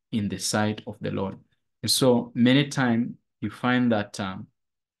in the sight of the Lord. And so many times you find that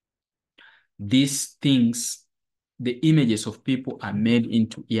these things, the images of people are made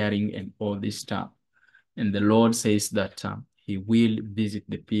into earring and all this stuff. And the Lord says that he will visit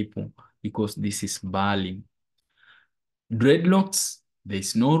the people because this is Baalim. Dreadlocks, there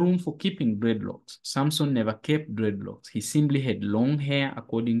is no room for keeping dreadlocks. Samson never kept dreadlocks. He simply had long hair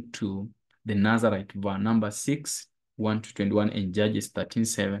according to the Nazarite vow, number 6:1-21, and Judges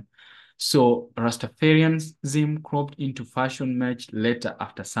 13:7. So Rastafarianism cropped into fashion much later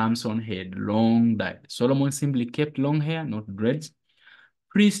after Samson had long died. Solomon simply kept long hair, not dreads.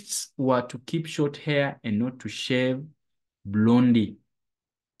 Priests were to keep short hair and not to shave blondie.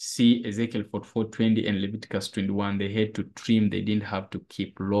 See Ezekiel 44:20 and Leviticus 21. They had to trim, they didn't have to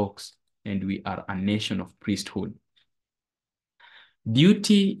keep locks. And we are a nation of priesthood.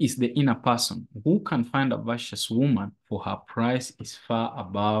 Beauty is the inner person. Who can find a virtuous woman? For her price is far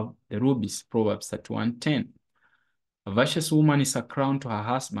above the rubies. Proverbs 31:10. A virtuous woman is a crown to her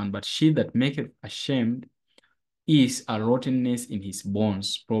husband, but she that maketh ashamed is a rottenness in his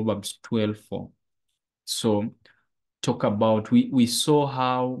bones. Proverbs 12:4. So talk about, we saw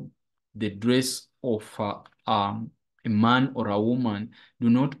how the dress of a man or a woman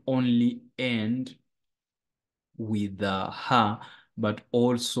do not only end with her, but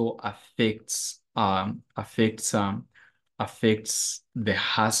also affects the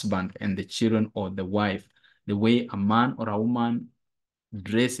husband and the children or the wife. The way a man or a woman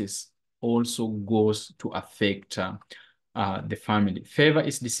dresses also goes to affect the family. Favor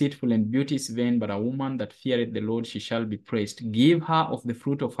is deceitful and beauty is vain, but a woman that feareth the Lord, she shall be praised. Give her of the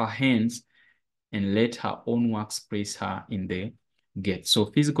fruit of her hands, and let her own works praise her in the gate. So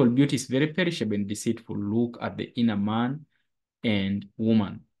physical beauty is very perishable and deceitful. Look at the inner man and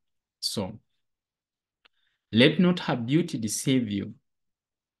woman. So let not her beauty deceive you.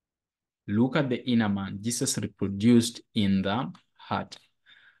 Look at the inner man. Jesus reproduced in the heart.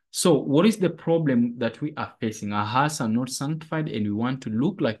 So what is the problem that we are facing? Our hearts are not sanctified and we want to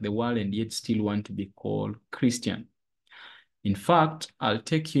look like the world and yet still want to be called Christian. In fact, I'll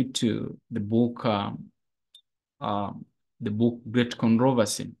take you to the book Great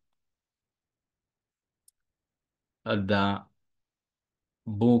Controversy. The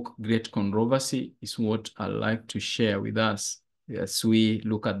book Great Controversy is what I'd like to share with us as we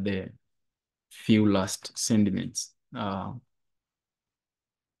look at the few last sentiments.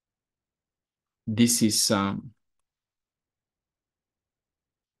 This is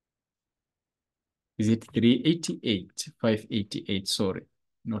it 388? 588, sorry,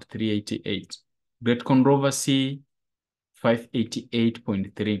 not 388. Great Controversy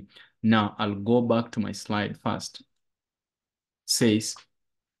 588.3. Now I'll go back to my slide first. Says,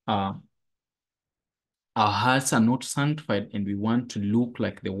 our hearts are not sanctified and we want to look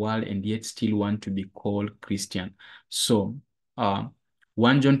like the world and yet still want to be called Christian. So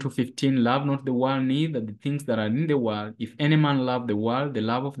 1 John 2:15, love not the world, neither the things that are in the world. If any man love the world, the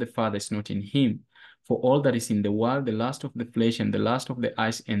love of the Father is not in him. For all that is in the world, the lust of the flesh and the lust of the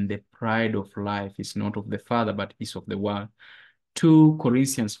eyes and the pride of life is not of the Father, but is of the world. 2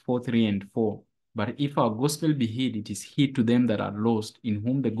 Corinthians 4:3 and 4. But if our gospel be hid, it is hid to them that are lost, in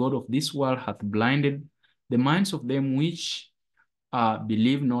whom the God of this world hath blinded the minds of them which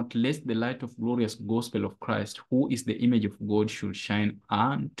believe not, lest the light of glorious gospel of Christ, who is the image of God, should shine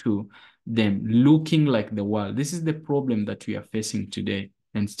unto them, looking like the world. This is the problem that we are facing today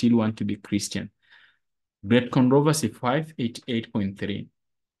and still want to be Christian. Great Controversy 588.3.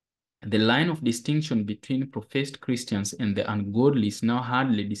 The line of distinction between professed Christians and the ungodly is now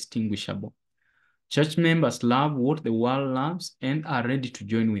hardly distinguishable. Church members love what the world loves and are ready to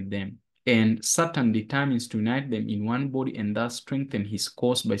join with them. And Satan determines to unite them in one body and thus strengthen his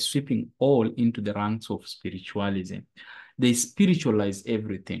cause by sweeping all into the ranks of spiritualism. They spiritualize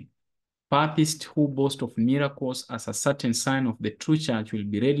everything. Papists who boast of miracles as a certain sign of the true church will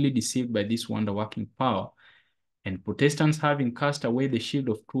be readily deceived by this wonder-working power And Protestants, having cast away the shield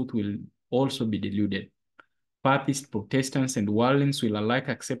of truth, will also be deluded. Papists, Protestants, and worldlings will alike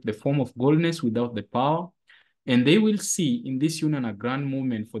accept the form of godliness without the power, and they will see in this union a grand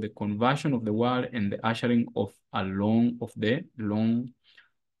movement for the conversion of the world and the ushering of the long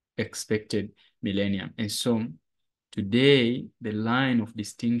expected millennium. And so today, the line of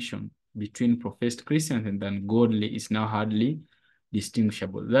distinction between professed Christians and ungodly is now hardly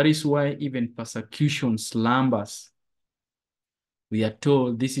distinguishable. That is why even persecution slumbers. We are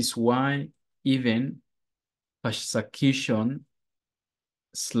told this is why even persecution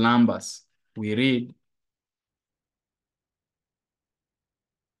slumbers. We read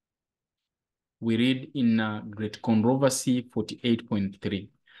in Great Controversy 48.3.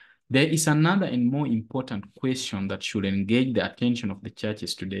 There is another and more important question that should engage the attention of the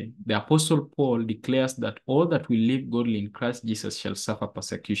churches today. The Apostle Paul declares that all that will live godly in Christ Jesus shall suffer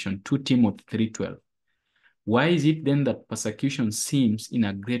persecution, 2 Timothy 3:12. Why is it then that persecution seems in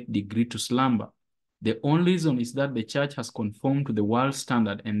a great degree to slumber? The only reason is that the church has conformed to the world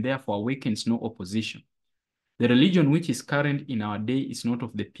standard and therefore awakens no opposition. The religion which is current in our day is not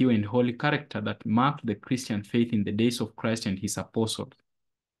of the pure and holy character that marked the Christian faith in the days of Christ and his apostles.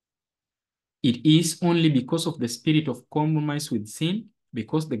 It is only because of the spirit of compromise with sin,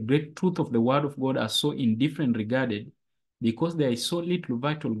 because the great truth of the word of God are so indifferent regarded, because there is so little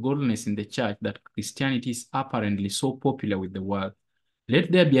vital godliness in the church that Christianity is apparently so popular with the world.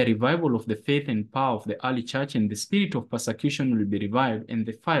 Let there be a revival of the faith and power of the early church, and the spirit of persecution will be revived, and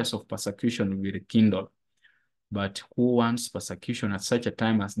the fires of persecution will be rekindled. But who wants persecution at such a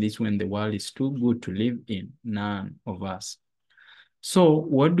time as this when the world is too good to live in? None of us. So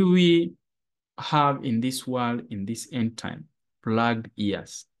what do we have in this world in this end time? Plugged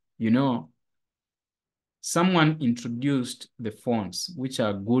ears. You know, someone introduced the phones, which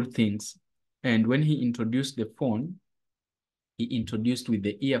are good things. And when he introduced the phone, he introduced with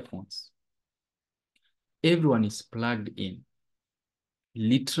the earphones. Everyone is plugged in,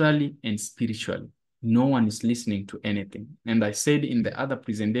 literally and spiritually. No one is listening to anything. And I said in the other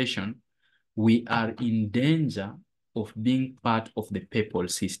presentation, we are in danger of being part of the papal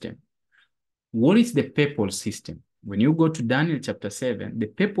system. What is the papal system? When you go to Daniel chapter 7, the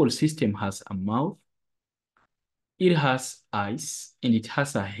papal system has a mouth, it has eyes, and it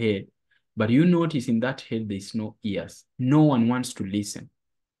has a head. But you notice in that head, there's no ears. No one wants to listen.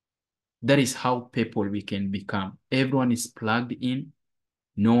 That is how papal we can become. Everyone is plugged in.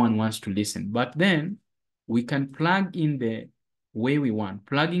 No one wants to listen. But then we can plug in the way we want.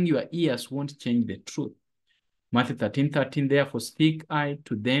 Plugging your ears won't change the truth. Matthew 13:13, therefore speak I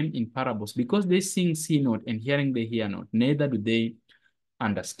to them in parables, because they seeing see not, and hearing they hear not, neither do they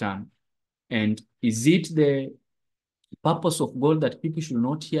understand. And is it the purpose of God that people should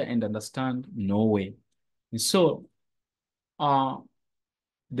not hear and understand? No way. And so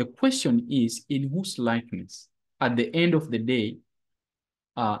the question is, in whose likeness? At the end of the day,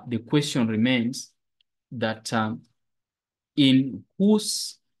 the question remains that in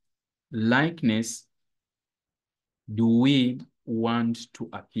whose likeness do we want to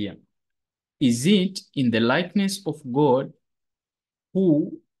appear? Is it in the likeness of God,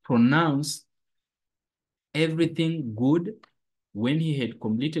 who pronounced everything good when he had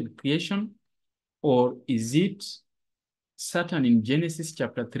completed creation? Or is it Satan in Genesis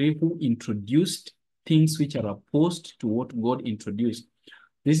chapter 3 who introduced things which are opposed to what God introduced?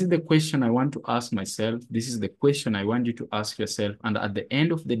 This is the question I want to ask myself. This is the question I want you to ask yourself. And at the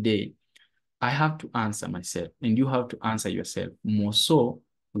end of the day, I have to answer myself, and you have to answer yourself. More so,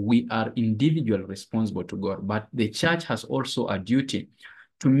 we are individually responsible to God, but the church has also a duty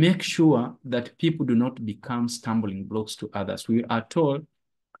to make sure that people do not become stumbling blocks to others. We are told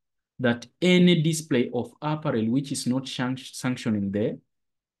that any display of apparel which is not sanctioning the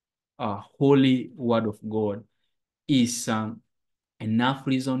holy word of God is enough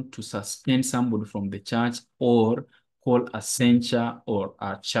reason to suspend somebody from the church or call a censure or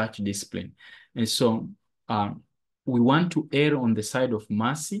a church discipline. And so we want to err on the side of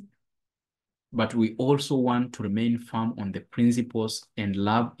mercy, but we also want to remain firm on the principles and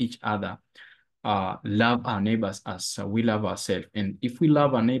love each other, love our neighbors as we love ourselves. And if we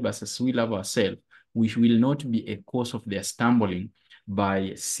love our neighbors as we love ourselves, we will not be a cause of their stumbling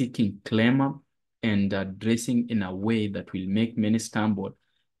by seeking clamor and dressing in a way that will make many stumble,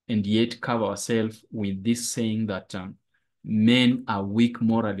 and yet cover ourselves with this saying that men are weak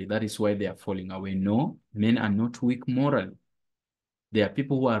morally. That is why they are falling away. No, men are not weak morally. There are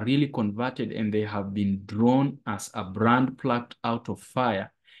people who are really converted and they have been drawn as a brand plucked out of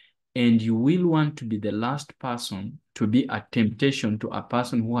fire. And you will want to be the last person to be a temptation to a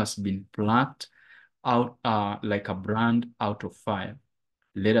person who has been plucked out like a brand out of fire.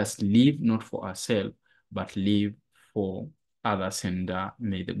 Let us live not for ourselves, but live for others. And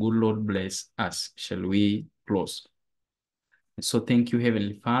may the good Lord bless us. Shall we close? So thank you,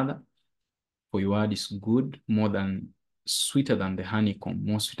 Heavenly Father, for your word is good, more than sweeter than the honeycomb,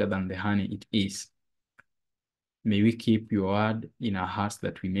 more sweeter than the honey it is. May we keep your word in our hearts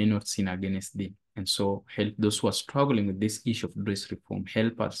that we may not sin against thee. And so help those who are struggling with this issue of dress reform.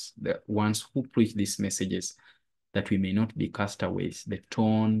 Help us, the ones who preach these messages, that we may not be castaways. The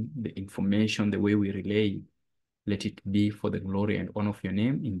tone, the information, the way we relay, let it be for the glory and honor of your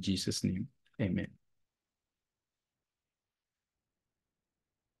name. In Jesus' name, amen.